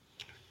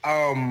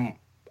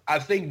 I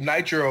think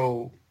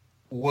Nitro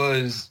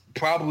was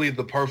probably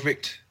the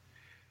perfect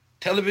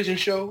television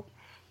show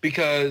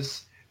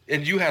because,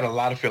 and you had a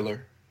lot of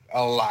filler,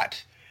 a lot.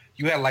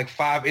 You had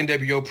 5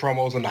 NWO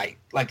promos a night.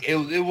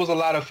 It was a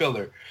lot of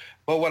filler.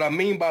 But what I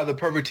mean by the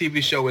perfect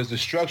TV show is the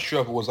structure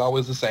of it was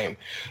always the same.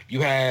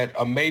 You had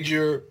a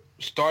major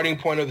starting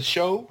point of the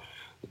show.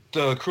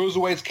 The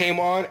cruiserweights came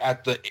on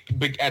at the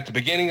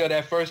beginning of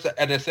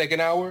that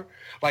second hour.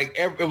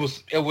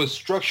 It was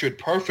structured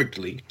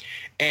perfectly,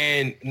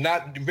 and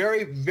not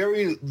very,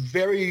 very,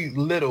 very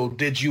little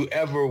did you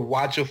ever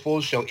watch a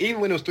full show, even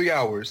when it was 3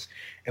 hours,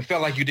 and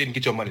felt like you didn't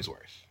get your money's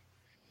worth.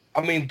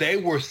 I mean, they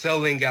were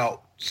selling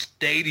out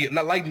stadium,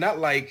 not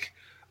like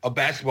a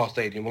basketball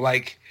stadium.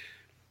 Like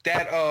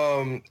that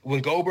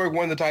when Goldberg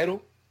won the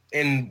title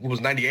in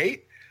was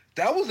 98,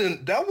 that was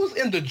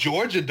in the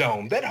Georgia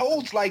Dome. That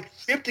holds like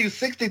 50,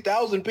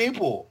 60,000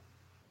 people.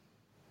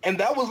 And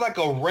that was like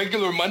a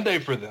regular Monday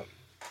for them.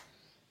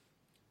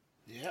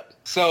 Yep.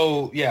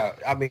 So, yeah,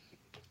 I mean,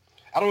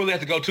 I don't really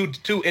have to go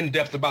too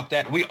in-depth about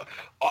that.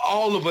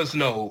 All of us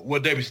know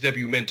what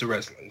WCW meant to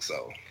wrestling,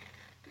 so.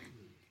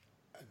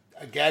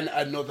 Again,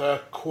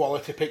 another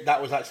quality pick.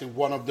 That was actually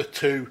one of the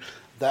two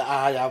that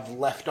I have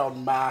left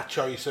on my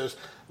choices.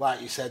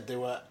 Like you said,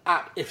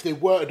 if they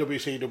were a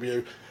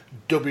WCW,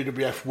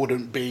 WWF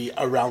wouldn't be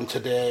around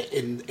today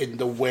in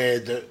the way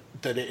that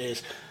it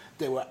is.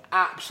 They were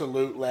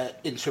absolutely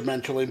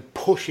instrumental in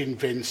pushing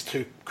Vince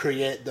to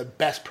create the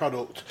best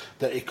product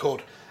that he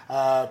could.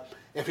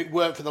 If it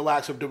weren't for the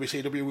likes of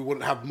WCW, we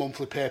wouldn't have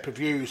monthly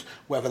pay-per-views.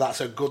 Whether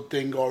that's a good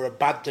thing or a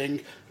bad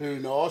thing, who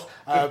knows?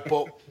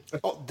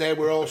 But they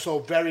were also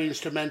very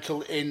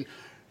instrumental in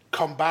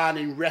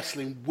combining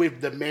wrestling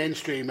with the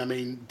mainstream. I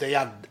mean, they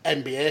had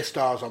NBA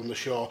stars on the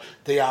show.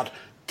 They had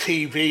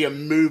TV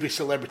and movie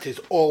celebrities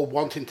all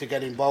wanting to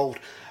get involved.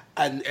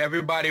 And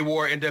everybody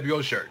wore an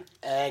NWO shirt.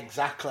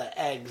 Exactly.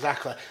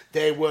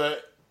 They were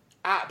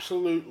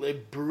absolutely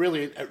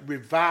brilliant at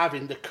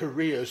reviving the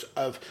careers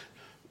of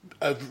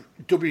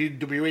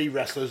WWE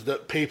wrestlers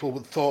that people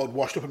would thought had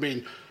washed up. I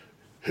mean,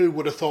 who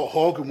would have thought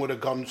Hogan would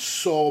have gone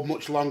so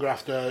much longer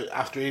after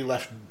he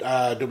left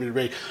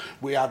WWE?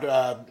 We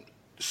had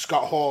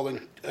Scott Hall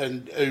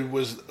and who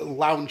was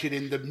lounging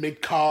in the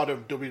mid-card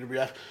of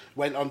WWF,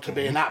 went on to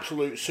be an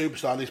absolute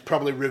superstar, and he's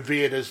probably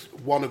revered as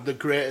one of the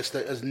greatest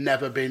that has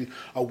never been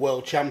a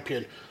world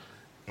champion.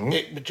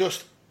 It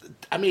just,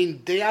 I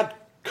mean, they had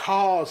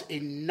cars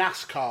in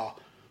NASCAR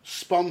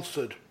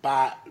sponsored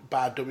by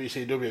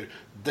WCW.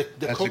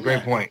 That's a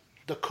great point.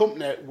 The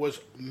company was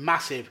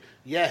massive.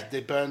 Yeah,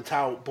 they burnt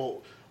out,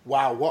 but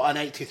wow, what an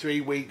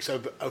 83 weeks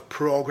of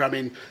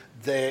programming.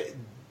 They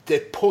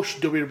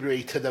pushed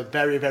WWE to the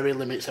very, very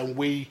limits, and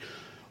we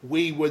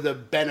were the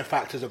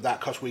benefactors of that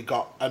because we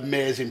got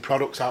amazing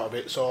products out of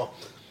it. So,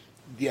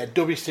 yeah,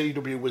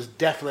 WCW was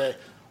definitely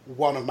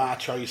one of my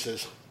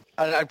choices.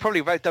 And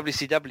probably without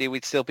WCW,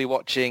 we'd still be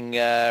watching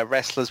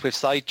wrestlers with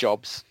side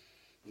jobs.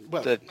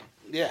 Well,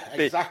 yeah,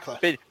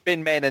 exactly.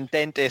 Bin men and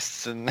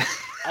dentists and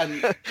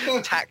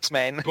tax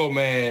men. Depot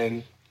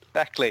man.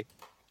 Exactly.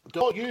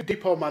 Don't you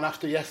Depot Man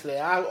after yesterday.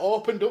 I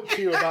opened up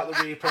to you about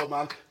the Depot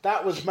Man.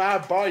 That was my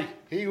boy.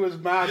 He was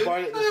my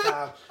boy at the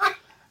time.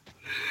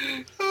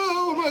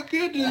 Oh, my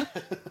goodness.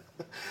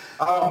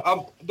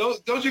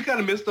 Don't you kind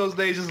of miss those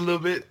days just a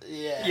little bit?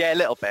 Yeah, a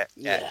little bit.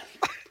 Yeah.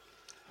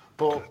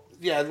 But,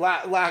 yeah,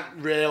 like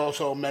Ray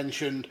also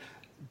mentioned,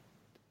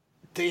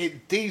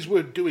 these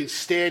were doing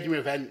stadium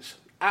events,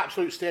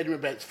 absolute stadium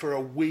events for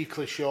a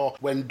weekly show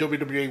when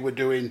WWE were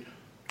doing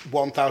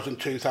 1,000,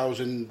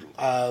 2,000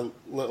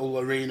 little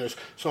arenas.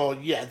 So,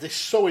 yeah, this is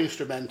so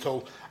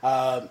instrumental.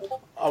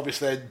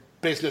 Obviously,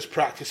 business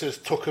practices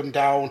took them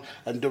down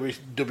and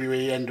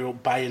WWE ended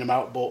up buying them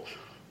out. But,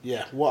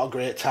 yeah, what a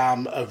great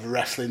time of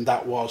wrestling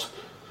that was.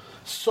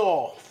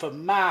 So, for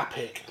my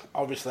pick,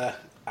 obviously,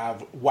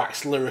 I've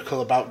waxed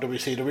lyrical about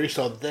WCW,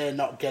 so they're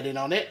not getting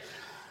on it.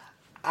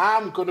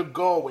 I'm going to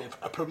go with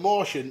a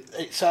promotion.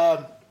 It's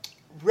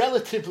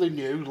relatively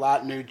new,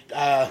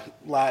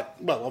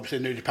 obviously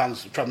New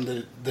Japan's from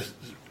the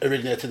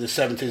originated in the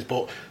 70s,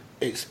 but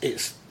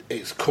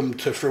it's come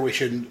to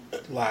fruition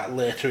like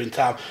later in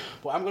time.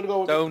 But I'm going to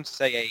go with... Don't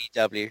say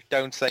AEW.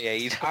 Don't say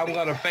AEW. I'm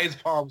going to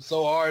facepalm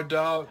so hard,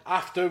 dog.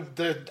 After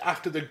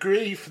the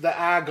grief that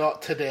I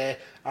got today,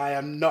 I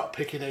am not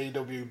picking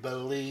AEW,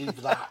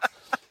 believe that.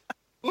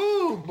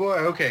 Ooh, boy,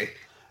 okay.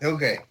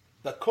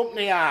 The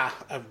company I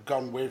have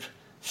gone with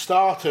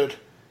started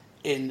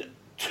in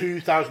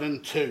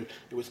 2002.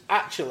 It was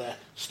actually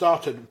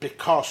started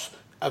because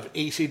of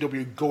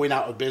ECW going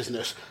out of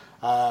business.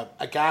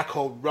 A guy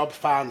called Rob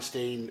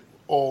Feinstein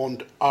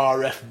owned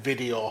RF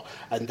Video,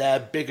 and their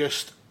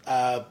biggest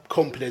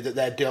company that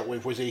they dealt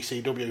with was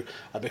ECW.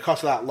 And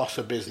because of that loss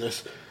of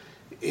business,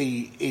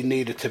 he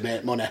needed to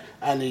make money,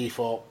 and he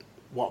thought,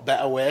 what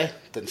better way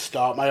than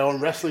start my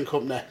own wrestling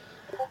company?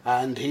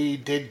 And he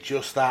did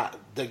just that.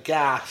 The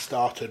guy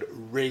started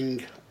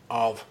Ring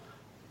of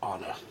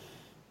Honor.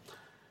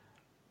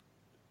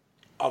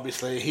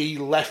 Obviously, he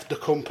left the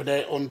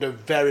company under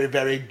very,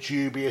 very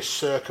dubious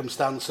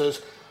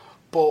circumstances,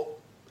 but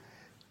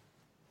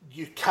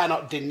you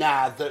cannot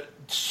deny that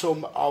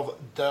some of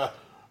the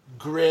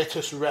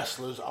greatest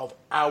wrestlers of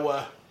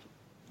our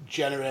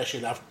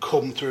generation have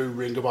come through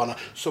Ring of Honor.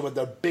 Some of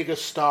the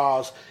biggest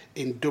stars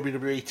in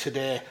WWE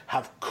today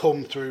have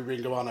come through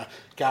Ring of Honor.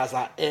 Guys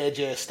like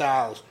AJ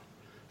Styles,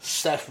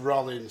 Seth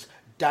Rollins,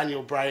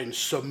 Daniel Bryan,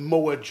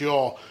 Samoa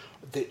Joe,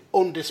 the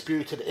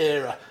Undisputed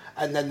Era.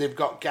 And then they've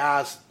got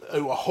guys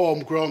who are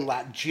homegrown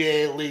like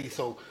Jay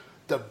Lethal,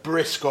 the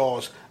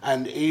Briscoes,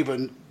 and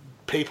even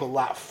people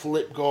like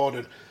Flip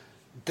Gordon.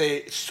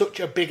 They're such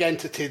a big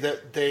entity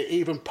that they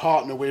even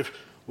partner with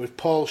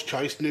Paul's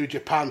Choice, New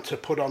Japan, to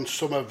put on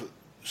some of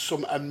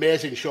some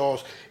amazing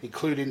shows,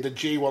 including the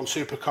G1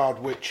 Supercard,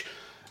 which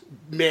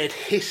made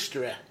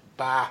history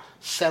by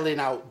selling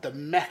out the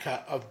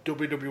mecca of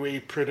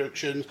WWE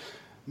productions,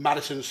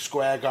 Madison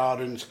Square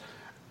Gardens,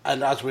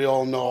 and as we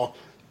all know,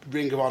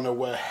 Ring of Honor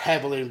were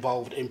heavily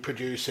involved in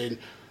producing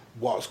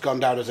what's gone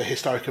down as a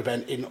historic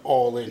event in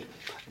All In,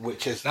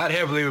 which is not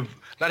heavily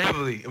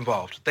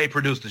involved. They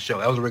produced the show.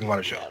 That was a Ring of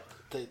Honor show.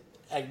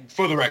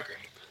 For the record.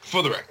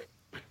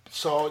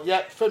 So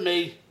yeah, for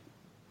me,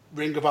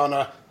 Ring of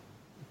Honor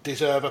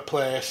deserve a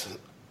place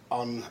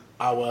on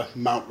our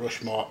Mount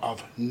Rushmore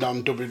of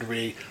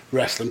non-WWE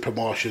wrestling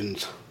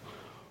promotions.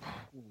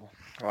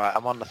 Right,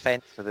 I'm on the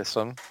fence for this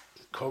one.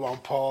 Come on,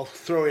 Paul,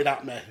 throw it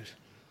at me.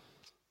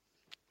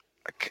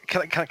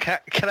 Can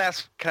I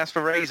ask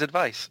for Ray's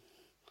advice?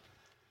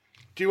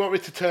 Do you want me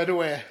to turn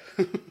away?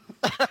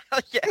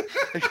 Yeah.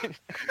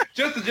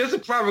 just a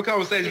private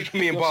conversation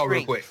between me and Paul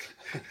real quick.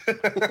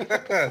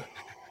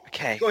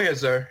 Okay. Go ahead,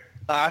 sir.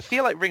 I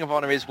feel like Ring of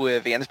Honor is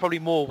worthy, and it's probably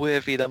more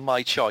worthy than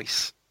my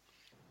choice.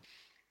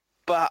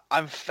 But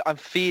I'm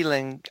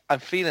feeling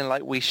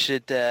like we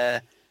should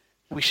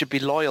be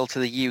loyal to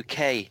the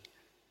UK.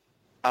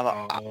 And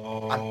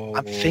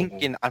I'm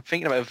thinking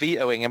about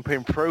vetoing and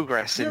putting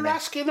Progress in there. You're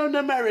asking an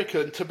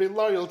American to be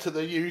loyal to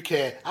the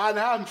UK, and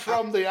I'm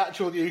from the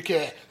actual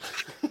UK.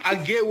 I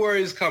get where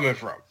he's coming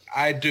from.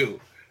 I do.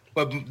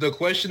 But the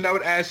question I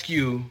would ask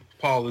you,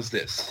 Paul, is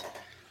this.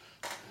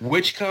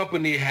 Which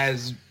company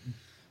has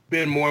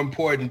been more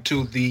important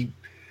to the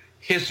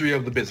history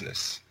of the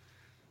business?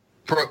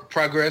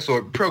 Progress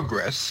or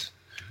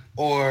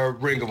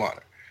Ring of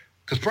Honor?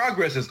 Because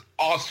Progress is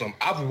awesome.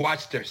 I've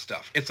watched their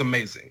stuff. It's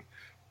amazing.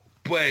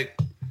 But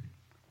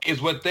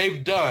is what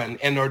they've done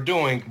and are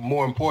doing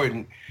more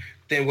important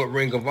than what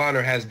Ring of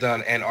Honor has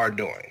done and are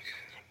doing?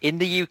 In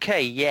the UK,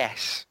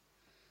 yes.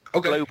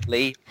 Okay.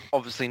 Globally,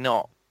 obviously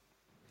not.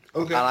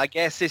 Okay. And I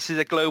guess this is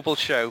a global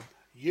show.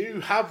 You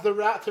have the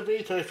right to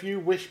veto if you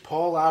wish,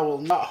 Paul. I will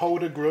not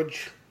hold a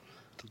grudge.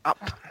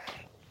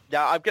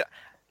 Yeah,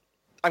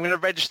 I'm going to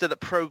register that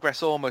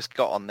Progress almost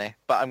got on there,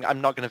 but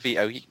I'm not going to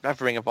veto. You have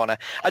Ring of Honor.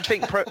 I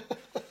think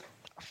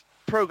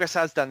Progress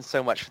has done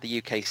so much for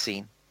the UK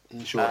scene.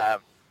 Sure.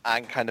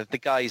 And kind of the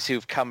guys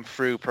who've come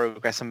through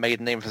Progress and made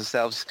a name for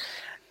themselves.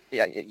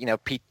 Yeah,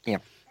 Pete. We're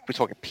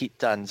talking Pete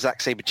Dunne,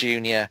 Zack Sabre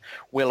Jr.,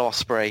 Will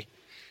Ospreay,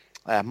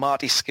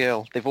 Marty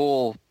Scurll. They've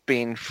all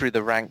been through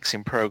the ranks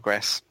in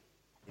Progress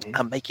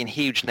and making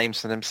huge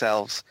names for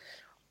themselves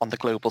on the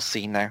global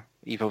scene now,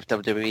 either with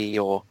WWE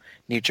or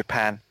New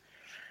Japan.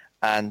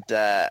 And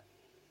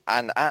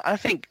I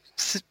think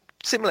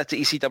similar to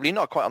ECW,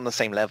 not quite on the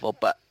same level,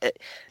 but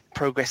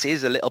Progress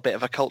is a little bit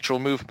of a cultural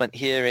movement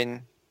here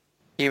in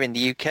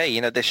the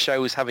UK. The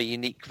shows have a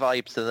unique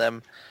vibe to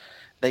them.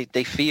 They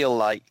do feel.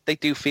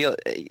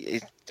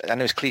 I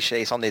know it's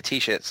cliche, it's on their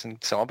T-shirts and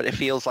so on, but it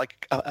feels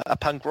like a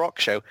punk rock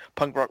show,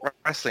 punk rock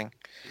wrestling.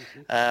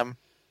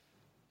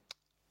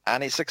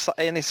 And it's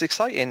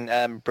exciting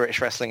British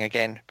wrestling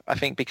again, I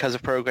think, because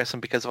of Progress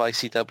and because of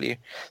ICW.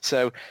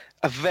 So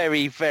a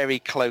very, very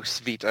close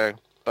veto,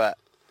 but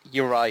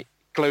you're right.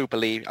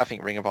 Globally, I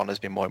think Ring of Honor has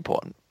been more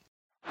important.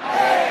 8, 7,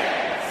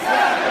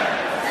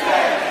 6,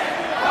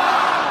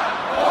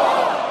 5,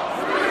 4,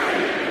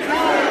 3, 2,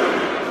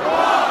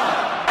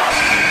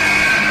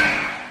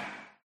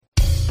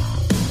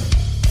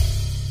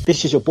 1.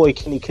 This is your boy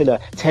Kenny Killer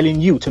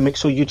telling you to make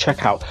sure you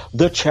check out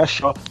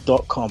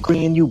thechairshot.com,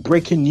 bringing you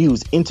breaking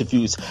news,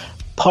 interviews,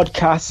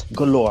 podcasts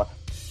galore,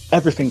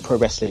 everything pro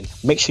wrestling.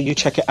 Make sure you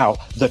check it out,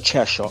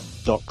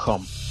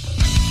 thechairshot.com.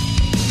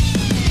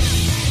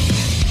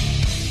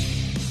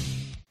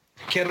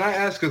 Can I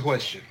ask a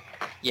question?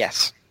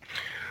 Yes.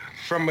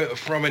 From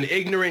an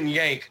ignorant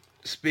Yank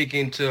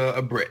speaking to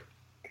a Brit.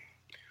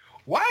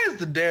 Why is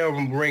the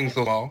damn ring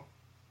so small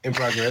in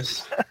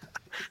Progress?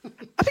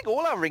 I think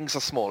all our rings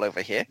are small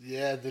over here.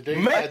 Yeah, they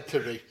do tend to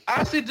be.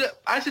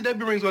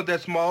 ICW rings aren't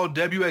that small.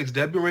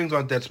 WXW rings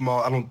aren't that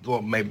small.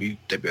 Maybe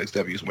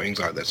WXW's rings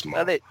aren't that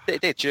small.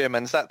 They're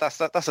Germans. That's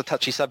a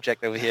touchy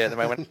subject over here at the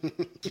moment.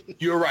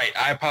 You're right.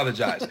 I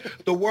apologize.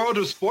 The World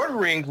of Sport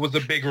ring was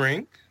a big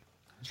ring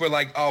for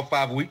like all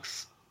 5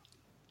 weeks.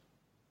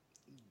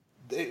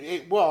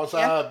 It was.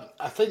 Yeah.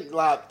 I think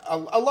like a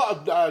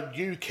lot of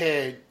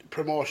UK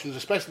promotions,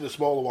 especially the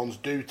smaller ones,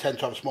 do tend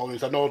to have small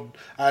rings. I know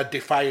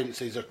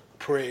Defiance is a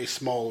pretty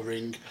small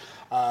ring,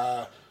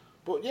 but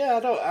yeah,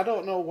 I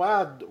don't know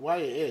why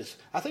it is.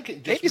 I think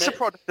it's a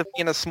product of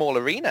being a small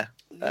arena.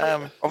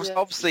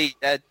 Obviously,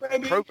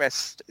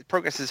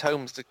 Progress is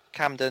home to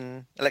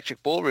Camden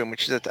Electric Ballroom,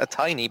 which is a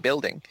tiny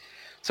building,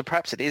 so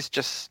perhaps it is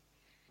just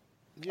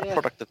a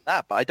product of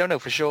that. But I don't know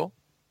for sure.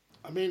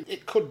 I mean,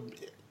 it could.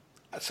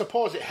 I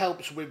suppose it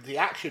helps with the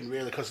action,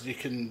 really, because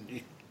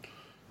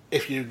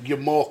if you're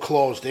more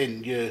closed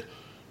in,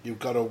 you've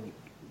got to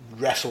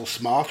wrestle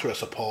smarter, I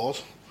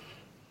suppose.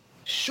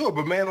 Sure,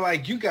 but man,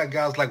 like you got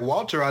guys like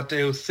Walter out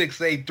there who's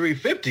 6'8",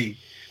 350.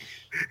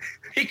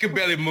 He could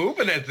barely move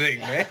in that thing,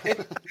 man.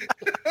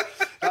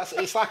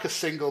 It's like a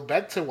single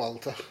bed to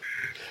Walter.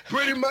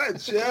 Pretty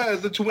much, yeah.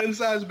 It's a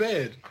twin-size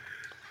bed.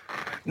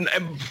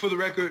 And for the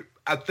record,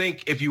 I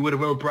think if you would have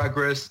went with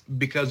Progress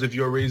because of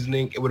your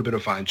reasoning, it would have been a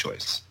fine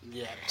choice.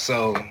 Yeah.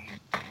 So,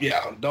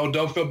 yeah,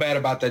 don't feel bad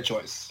about that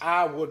choice.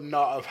 I would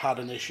not have had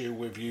an issue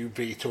with you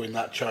vetoing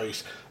that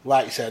choice.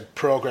 Like you said,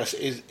 Progress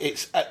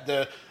it's at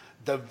the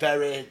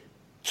very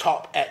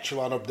top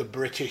echelon of the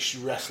British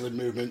wrestling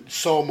movement,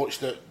 so much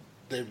that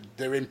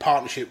they're in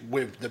partnership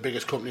with the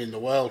biggest company in the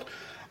world.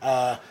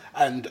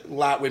 And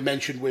like we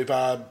mentioned with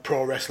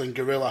Pro Wrestling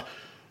Guerrilla,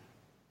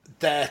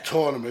 their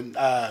tournament,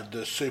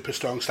 the Super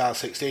Strong Style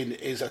 16,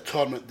 is a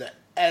tournament that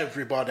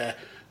everybody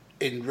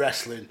in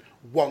wrestling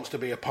wants to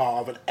be a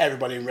part of, and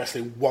everybody in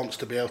wrestling wants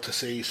to be able to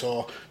see.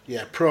 So,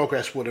 yeah,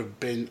 Progress would have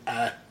been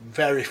a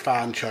very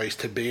fine choice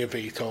to be a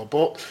veto,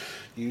 but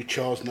you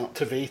chose not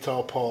to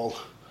veto, Paul.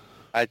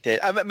 I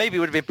did. Maybe it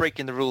would have been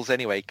breaking the rules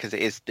anyway, because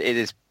it is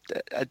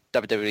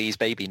WWE's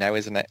baby now,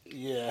 isn't it?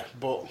 Yeah,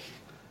 but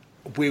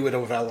we would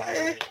have allowed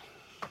it.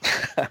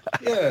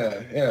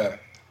 Yeah.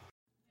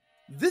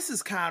 This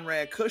is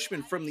Conrad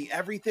Cushman from the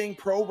Everything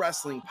Pro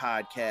Wrestling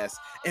Podcast,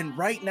 and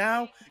right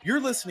now you're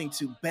listening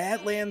to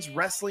Badlands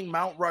Wrestling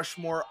Mount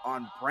Rushmore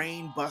on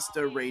Brain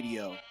Buster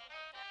Radio.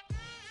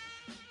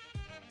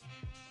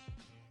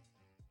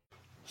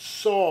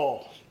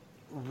 So,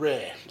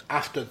 Ray,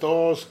 after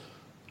those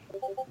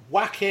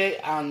wacky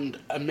and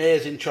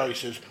amazing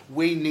choices,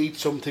 we need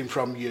something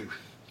from you.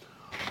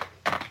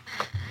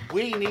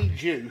 We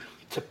need you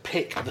to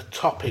pick the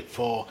topic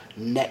for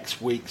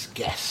next week's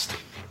guest.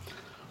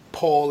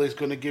 Paul is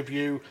going to give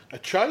you a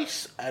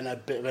choice and a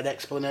bit of an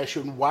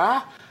explanation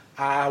why.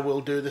 I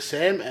will do the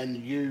same, and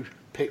you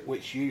pick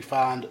which you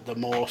find the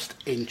most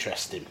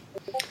interesting.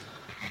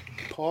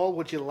 Paul,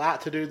 would you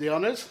like to do the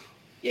honours?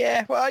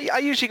 Yeah, well, I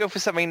usually go for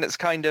something that's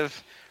kind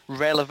of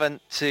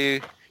relevant to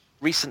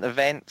recent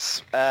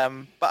events,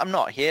 but I'm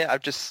not here.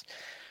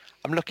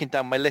 I'm looking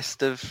down my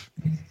list of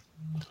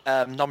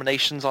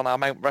nominations on our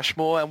Mount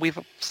Rushmore, and we've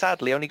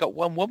sadly only got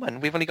one woman.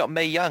 We've only got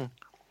Mae Young.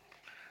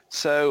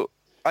 So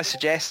I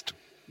suggest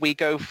we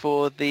go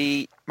for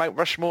the Mount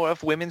Rushmore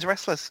of women's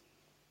wrestlers.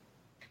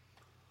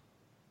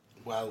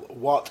 Well,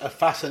 what a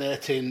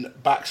fascinating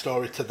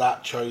backstory to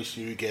that choice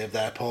you gave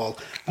there, Paul.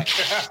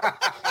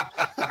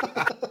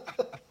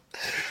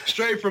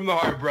 Straight from the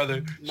heart,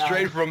 brother. Now,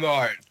 straight from the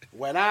heart.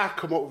 When I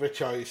come up with a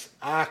choice,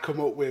 I come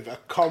up with a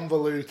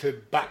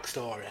convoluted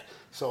backstory.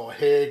 So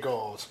here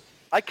goes.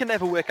 I can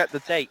never work out the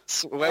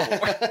dates when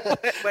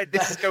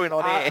this is going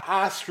on here.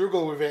 I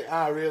struggle with it.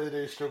 I really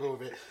do struggle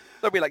with it.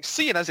 They'll be like,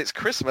 seeing as it's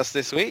Christmas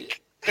this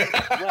week.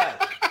 Well,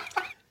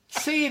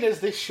 seeing as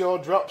this show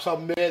drops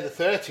on May the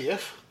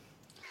 30th,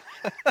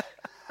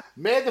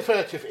 May the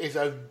 30th is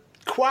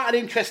quite an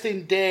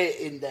interesting day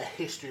in the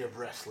history of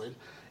wrestling.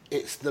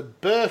 It's the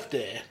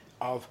birthday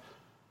of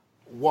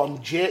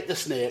one Jake the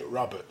Snake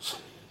Roberts.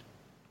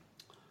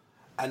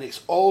 And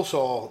it's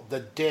also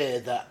the day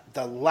that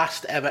the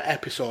last ever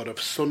episode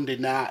of Sunday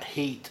Night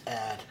Heat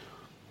aired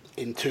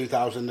in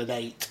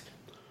 2008.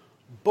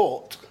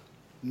 But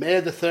May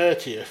the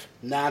 30th,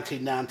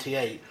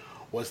 1998,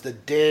 was the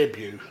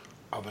debut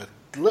of a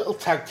little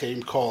tag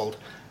team called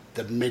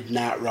the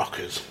Midnight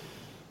Rockers.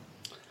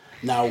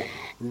 Now,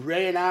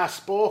 Ray and I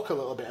spoke a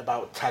little bit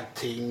about tag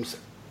teams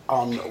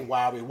on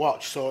While We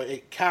Watch, so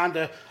it kind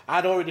of,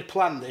 I'd already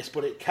planned this,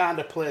 but it kind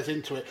of plays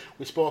into it.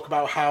 We spoke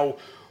about how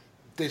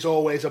there's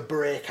always a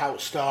breakout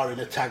star in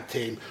a tag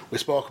team. We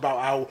spoke about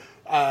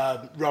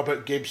how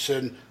Robert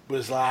Gibson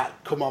was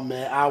like, come on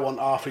mate, I want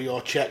half of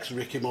your checks,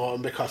 Ricky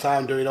Morton, because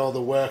I'm doing all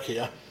the work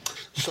here.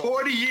 So,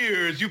 40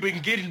 years you've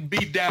been getting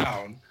beat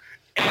down,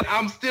 and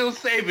I'm still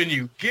saving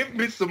you. Give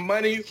me some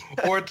money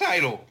or a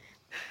title.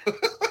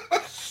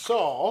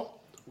 So...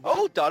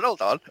 Hold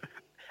on.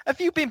 Have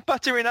you been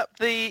buttering up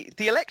the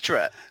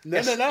electorate? No.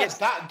 Yes.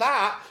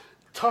 That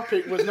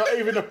topic was not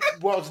even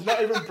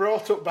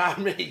brought up by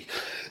me.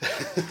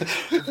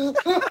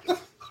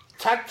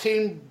 Tag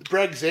team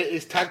Brexit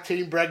is tag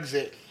team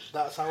Brexit.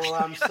 That's all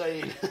I'm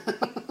saying.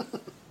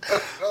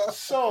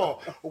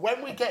 So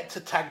when we get to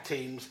tag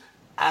teams,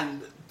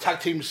 and tag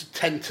teams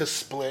tend to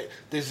split,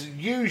 there's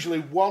usually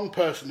one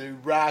person who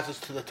rises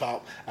to the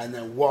top and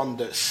then one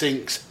that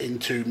sinks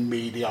into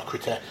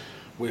mediocrity.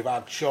 We've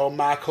had Shawn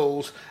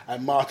Michaels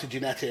and Marty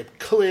Jannetty have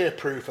clear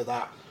proof of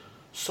that.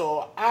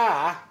 So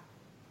I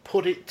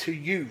put it to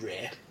you,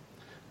 Ray,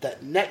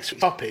 that next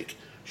topic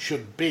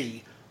should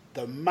be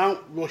the Mount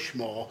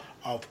Rushmore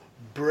of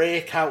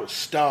breakout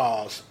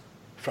stars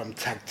from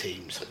tag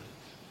teams.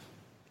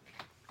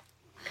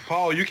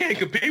 Paul, you can't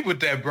compete with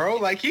that, bro.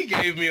 Like, he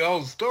gave me a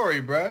whole story,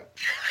 bro.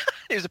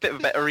 It was a bit of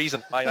a better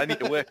reason. I need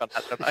to work on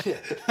that, don't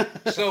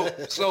I?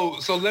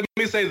 So let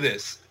me say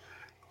this.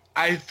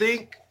 I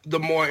think the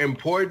more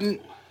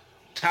important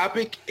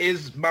topic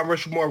is Mount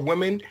Rushmore of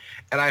women,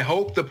 and I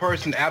hope the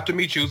person after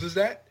me chooses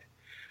that.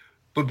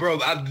 But bro,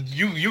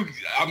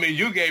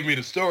 you gave me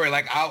the story.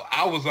 Like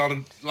I was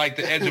on like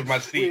the edge of my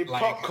seat.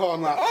 Like,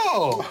 popcorn. Like,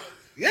 oh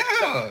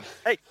yeah.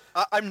 Hey,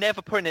 I'm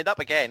never putting it up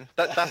again.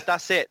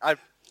 That's it.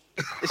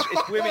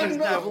 It's women's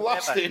now. I've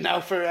lost it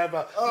now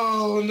forever.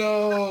 Oh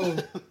no.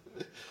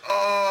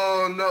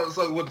 Oh no.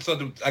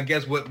 I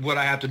guess what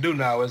I have to do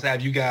now is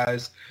have you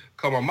guys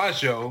come on my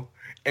show,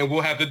 and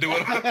we'll have to do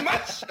it on my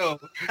show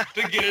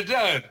to get it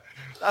done.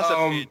 That's a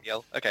fair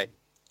deal. Okay.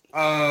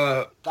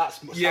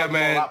 That's man.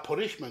 More like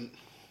punishment.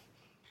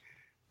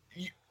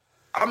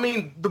 I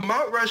mean, the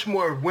Mount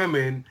Rushmore of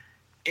women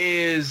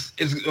is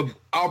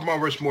our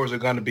Mount Rushmores are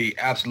going to be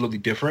absolutely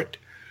different.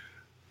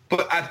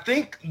 But I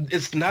think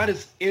it's not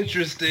as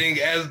interesting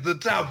as the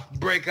top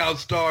breakout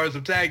stars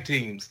of tag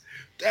teams.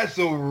 That's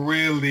a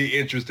really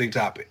interesting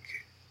topic.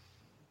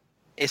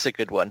 It's a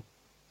good one.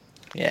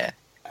 Yeah.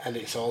 And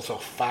it's also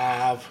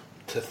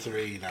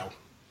 5-3 now.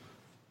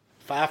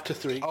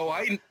 5-3. Oh,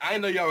 I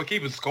know y'all were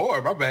keeping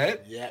score. My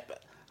bad. Yeah,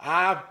 but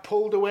I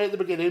pulled away at the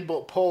beginning,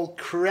 but Paul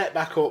crept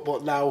back up.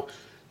 But now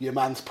your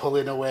man's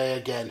pulling away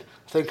again.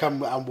 I think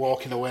I'm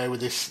walking away with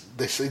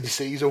this in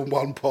season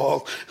 1,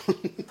 Paul.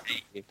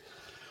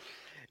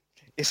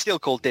 It's still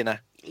called dinner.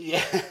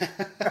 Yeah.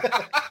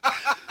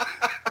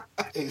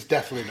 It's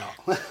definitely not.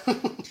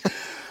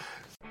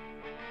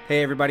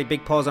 Hey everybody,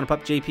 Big Paul's on a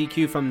Pup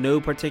JPQ from No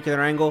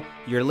Particular Angle.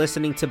 You're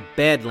listening to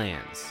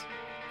Badlands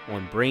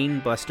on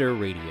Brainbuster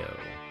Radio.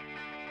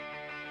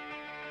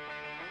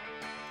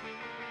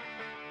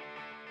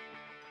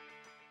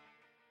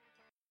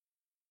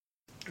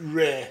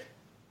 Ray,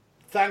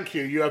 thank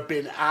you. You have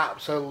been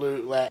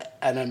absolutely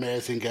an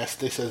amazing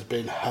guest. This has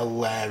been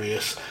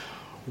hilarious.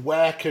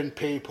 Where can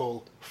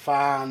people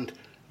find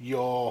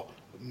your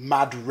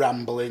mad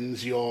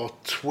ramblings, your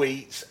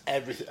tweets,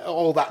 everything,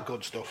 all that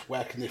good stuff?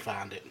 Where can they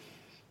find it?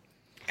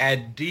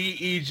 At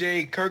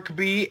DEJ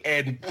Kirkby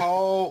and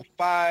Paul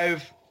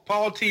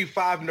T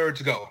 5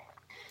 Nerds Go.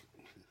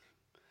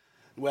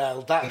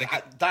 Well,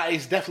 that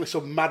is definitely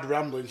some mad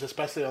ramblings,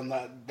 especially on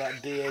that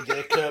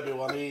DAJ Kirby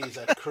one. He's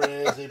a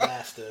crazy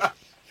bastard.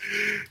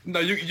 No,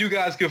 you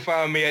guys can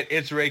find me at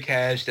It's Ray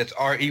Cash. That's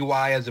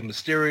REY as in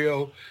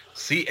Mysterio,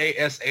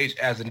 CASH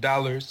as in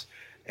dollars.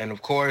 And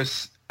of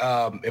course,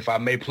 if I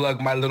may plug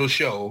my little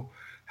show,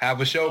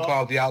 have a show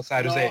called The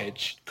Outsider's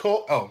Edge.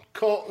 Of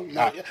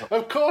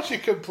course you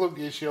can plug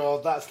your show.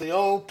 That's the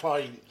whole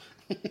point.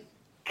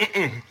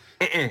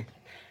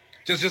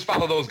 Just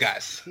follow those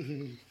guys.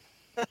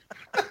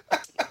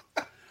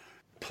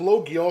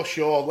 Plug your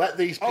show. Let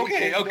these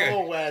people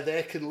know where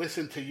they can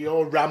listen to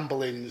your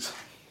ramblings.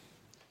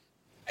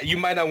 You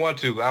might not want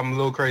to. I'm a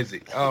little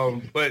crazy.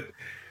 But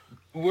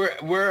we're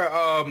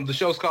the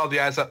show's called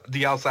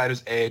The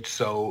Outsider's Edge,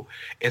 so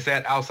it's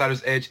at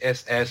Outsiders Edge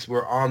SS.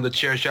 We're on the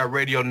Chairshot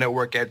Radio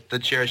Network at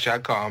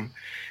thechairshot.com,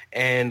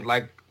 and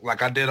like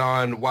I did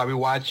on Why We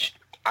Watch,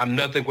 I'm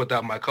nothing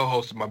without my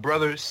co-hosts and my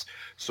brothers.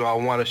 So I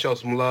want to show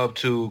some love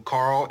to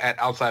Carl at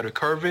Outsider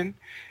Curvin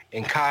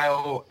and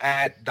Kyle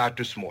at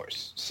Dr.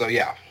 S'mores. So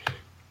yeah.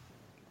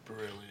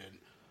 Brilliant.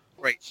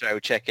 Great show.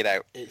 Check it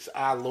out.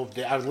 I loved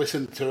it. I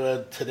listened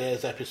to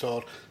today's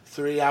episode.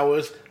 3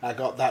 hours. I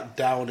got that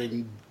down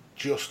in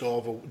just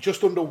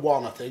under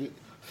 1, I think.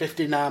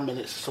 59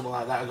 minutes, something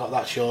like that. I got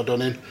that show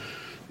done in.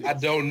 I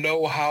don't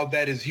know how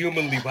that is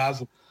humanly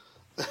possible.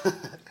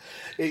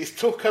 It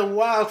took a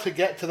while to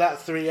get to that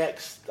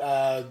 3x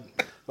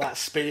that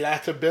speed. I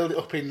had to build it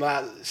up in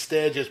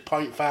stages,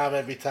 0.5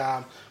 every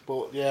time.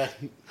 But yeah,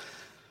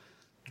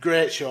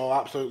 great show.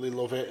 Absolutely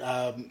love it.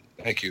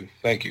 Thank you.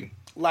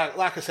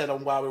 Like I said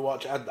on Why We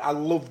Watch, I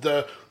love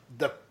the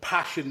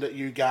passion that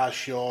you guys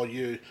show.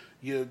 You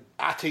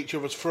at each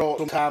other's throats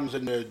sometimes,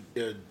 and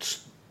you're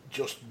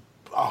just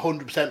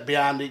 100%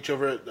 behind each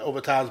other at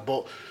other times.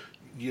 But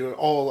you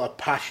all are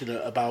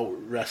passionate about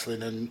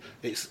wrestling, and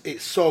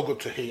it's so good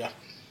to hear.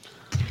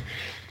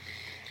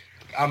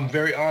 I'm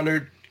very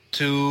honored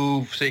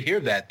to hear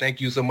that.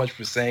 Thank you so much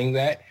for saying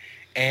that.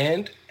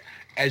 And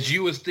as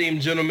you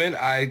esteemed gentlemen,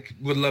 I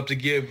would love to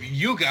give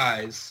you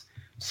guys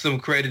some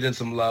credit and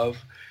some love.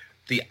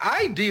 The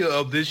idea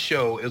of this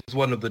show is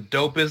one of the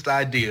dopest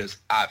ideas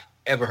I've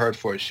ever heard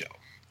for a show.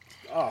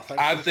 Oh,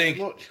 I think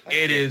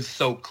it is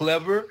so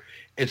clever.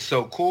 It's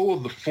so cool.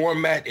 The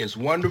format is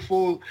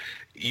wonderful.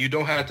 You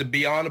don't have to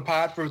be on the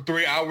pod for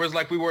 3 hours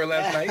like we were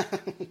last night.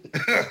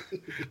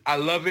 I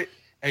love it.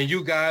 And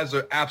you guys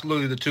are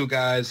absolutely the two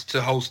guys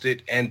to host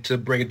it and to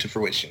bring it to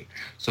fruition.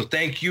 So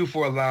thank you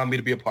for allowing me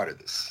to be a part of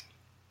this.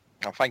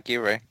 Oh, thank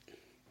you, Ray.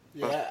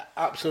 Yeah,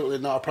 absolutely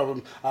not a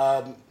problem.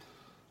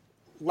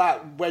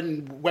 Like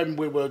when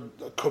we were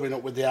coming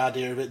up with the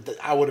idea of it,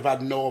 I would have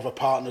had no other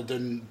partner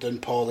than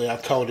Paulie.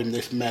 I've told him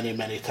this many,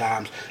 many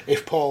times.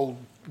 If Paul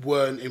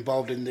weren't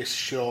involved in this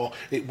show,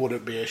 it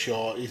wouldn't be a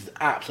show. He's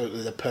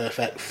absolutely the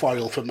perfect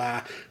foil for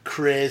my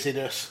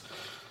craziness.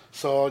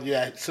 So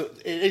yeah,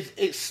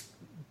 it's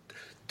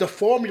the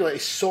formula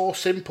is so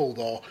simple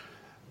though,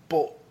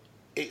 but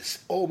it's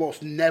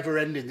almost never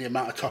ending the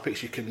amount of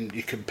topics you can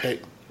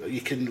pick.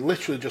 You can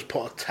literally just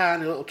put a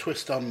tiny little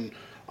twist on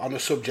a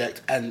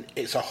subject and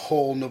it's a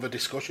whole nother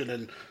discussion,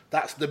 and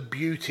that's the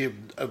beauty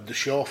of the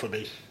show for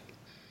me.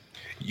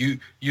 You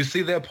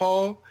see that,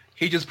 Paul?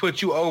 He just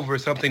put you over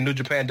something New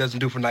Japan doesn't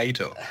do for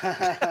Naito.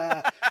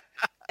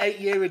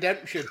 8-year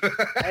redemption.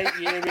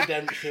 8-year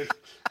redemption.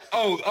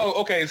 Oh,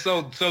 okay.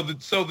 So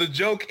the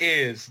joke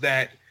is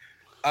that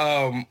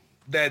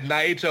that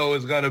Naito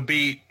is going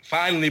to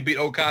finally beat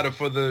Okada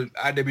for the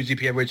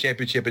IWGP Heavyweight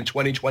Championship in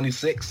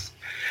 2026.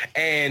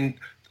 And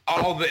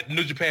all the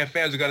New Japan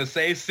fans are going to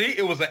say, see,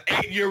 it was an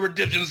 8-year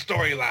redemption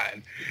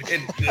storyline.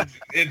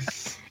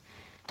 It's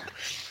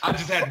I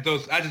just had to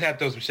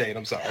throw some shade.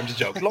 I'm sorry. I'm just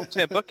joking.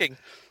 Long-term booking.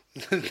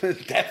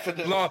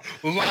 Definitely.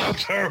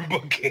 Long-term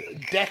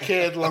booking.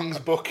 Decade-long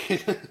booking.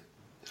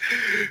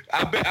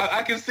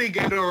 I can see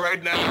Gato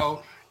right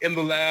now in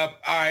the lab.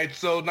 All right,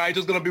 so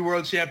Naito's going to be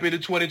world champion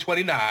in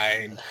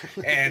 2029.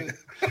 And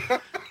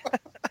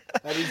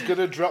and he's going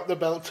to drop the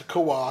belt to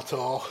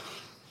Kawato.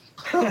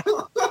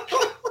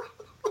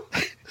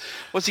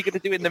 What's he going to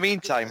do in the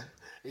meantime?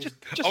 Just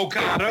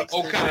Okada.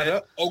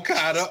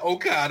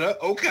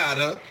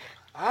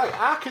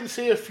 I can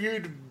see a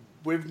feud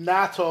with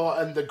Nato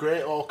and the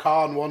Great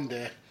Khan one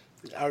day.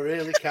 I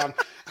really can.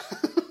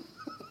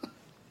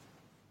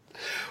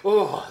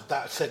 Oh,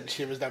 that sent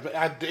shivers down.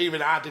 I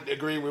didn't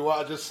agree with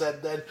what I just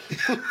said then.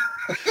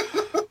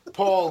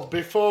 Paul,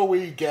 before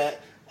we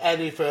get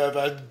any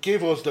further,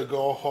 give us the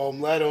go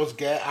home. Let us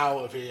get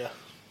out of here.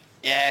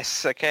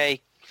 Yes,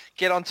 okay.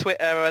 Get on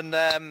Twitter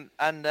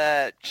and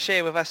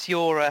share with us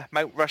your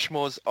Mount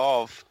Rushmores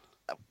of,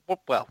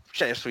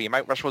 share us through your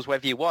Mount Rushmores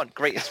wherever you want.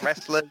 Greatest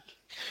wrestlers,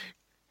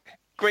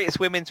 greatest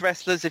women's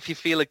wrestlers if you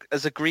feel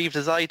as aggrieved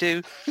as I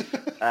do.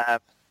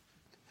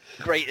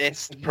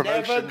 Greatest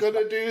promotions. Never going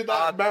to do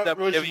that, Mount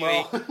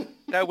Rushmore.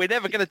 No, we're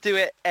never going to do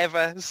it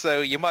ever,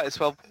 so you might as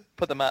well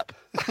put them up.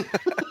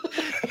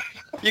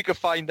 You can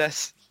find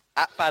us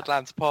at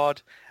Badlands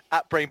Pod,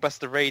 at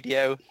Brainbuster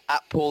Radio,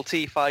 at Paul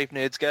T5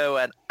 Nerds Go,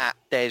 and at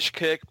Dej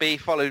Kirkby.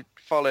 Follow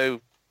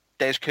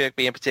Dej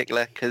Kirkby in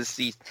particular because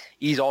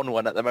he's on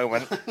one at the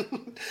moment.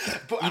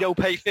 You don't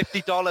pay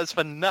 $50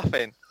 for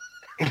nothing.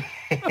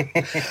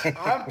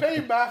 I'm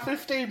paying my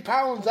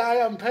 £15. I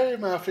am paying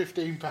my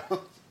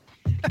 £15.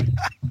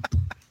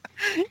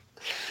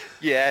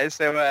 Yeah,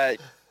 so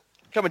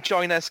come and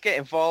join us, get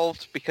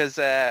involved, because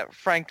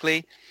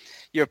frankly,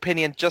 your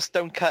opinion just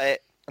don't cut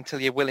it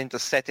until you're willing to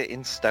set it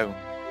in stone.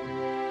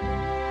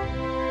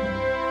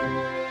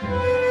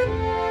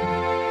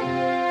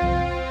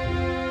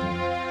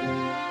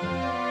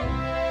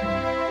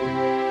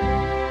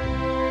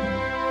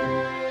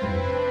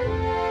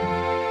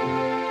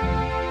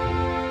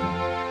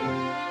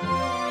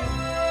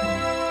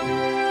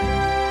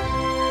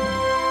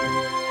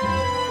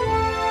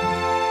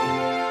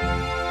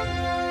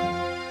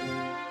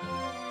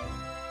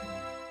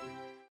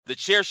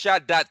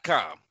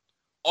 TheChairShot.com.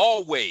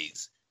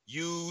 Always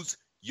use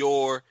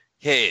your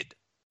head.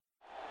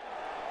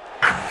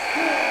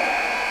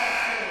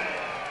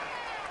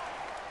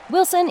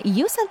 Wilson,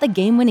 you sent the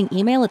game-winning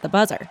email at the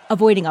buzzer,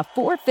 avoiding a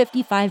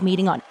 4:55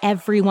 meeting on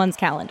everyone's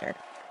calendar.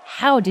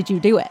 How did you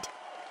do it?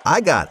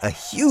 I got a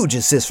huge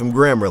assist from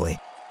Grammarly,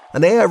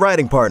 an AI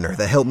writing partner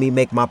that helped me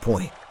make my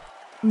point.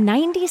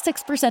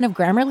 96% of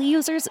Grammarly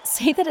users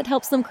say that it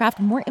helps them craft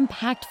more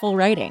impactful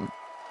writing.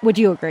 Would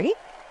you agree?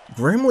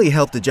 Grammarly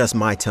helped adjust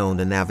my tone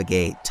to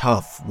navigate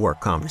tough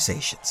work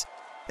conversations.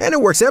 And it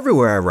works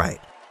everywhere I write,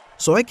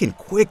 so I can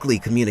quickly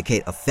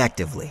communicate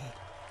effectively.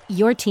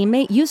 Your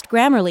teammate used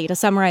Grammarly to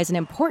summarize an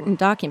important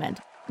document,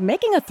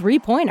 making a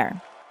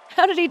 3-pointer.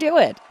 How did he do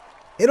it?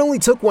 It only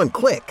took one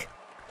click.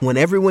 When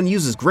everyone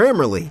uses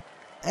Grammarly,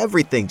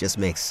 everything just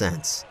makes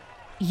sense.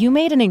 You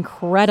made an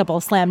incredible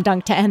slam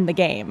dunk to end the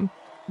game.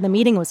 The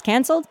meeting was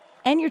canceled,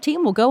 and your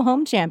team will go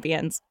home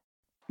champions.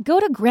 Go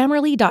to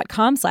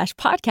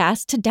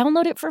Grammarly.com/podcast to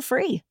download it for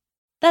free.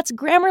 That's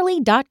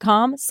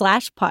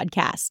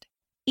Grammarly.com/podcast.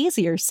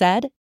 Easier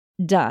said,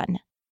 done.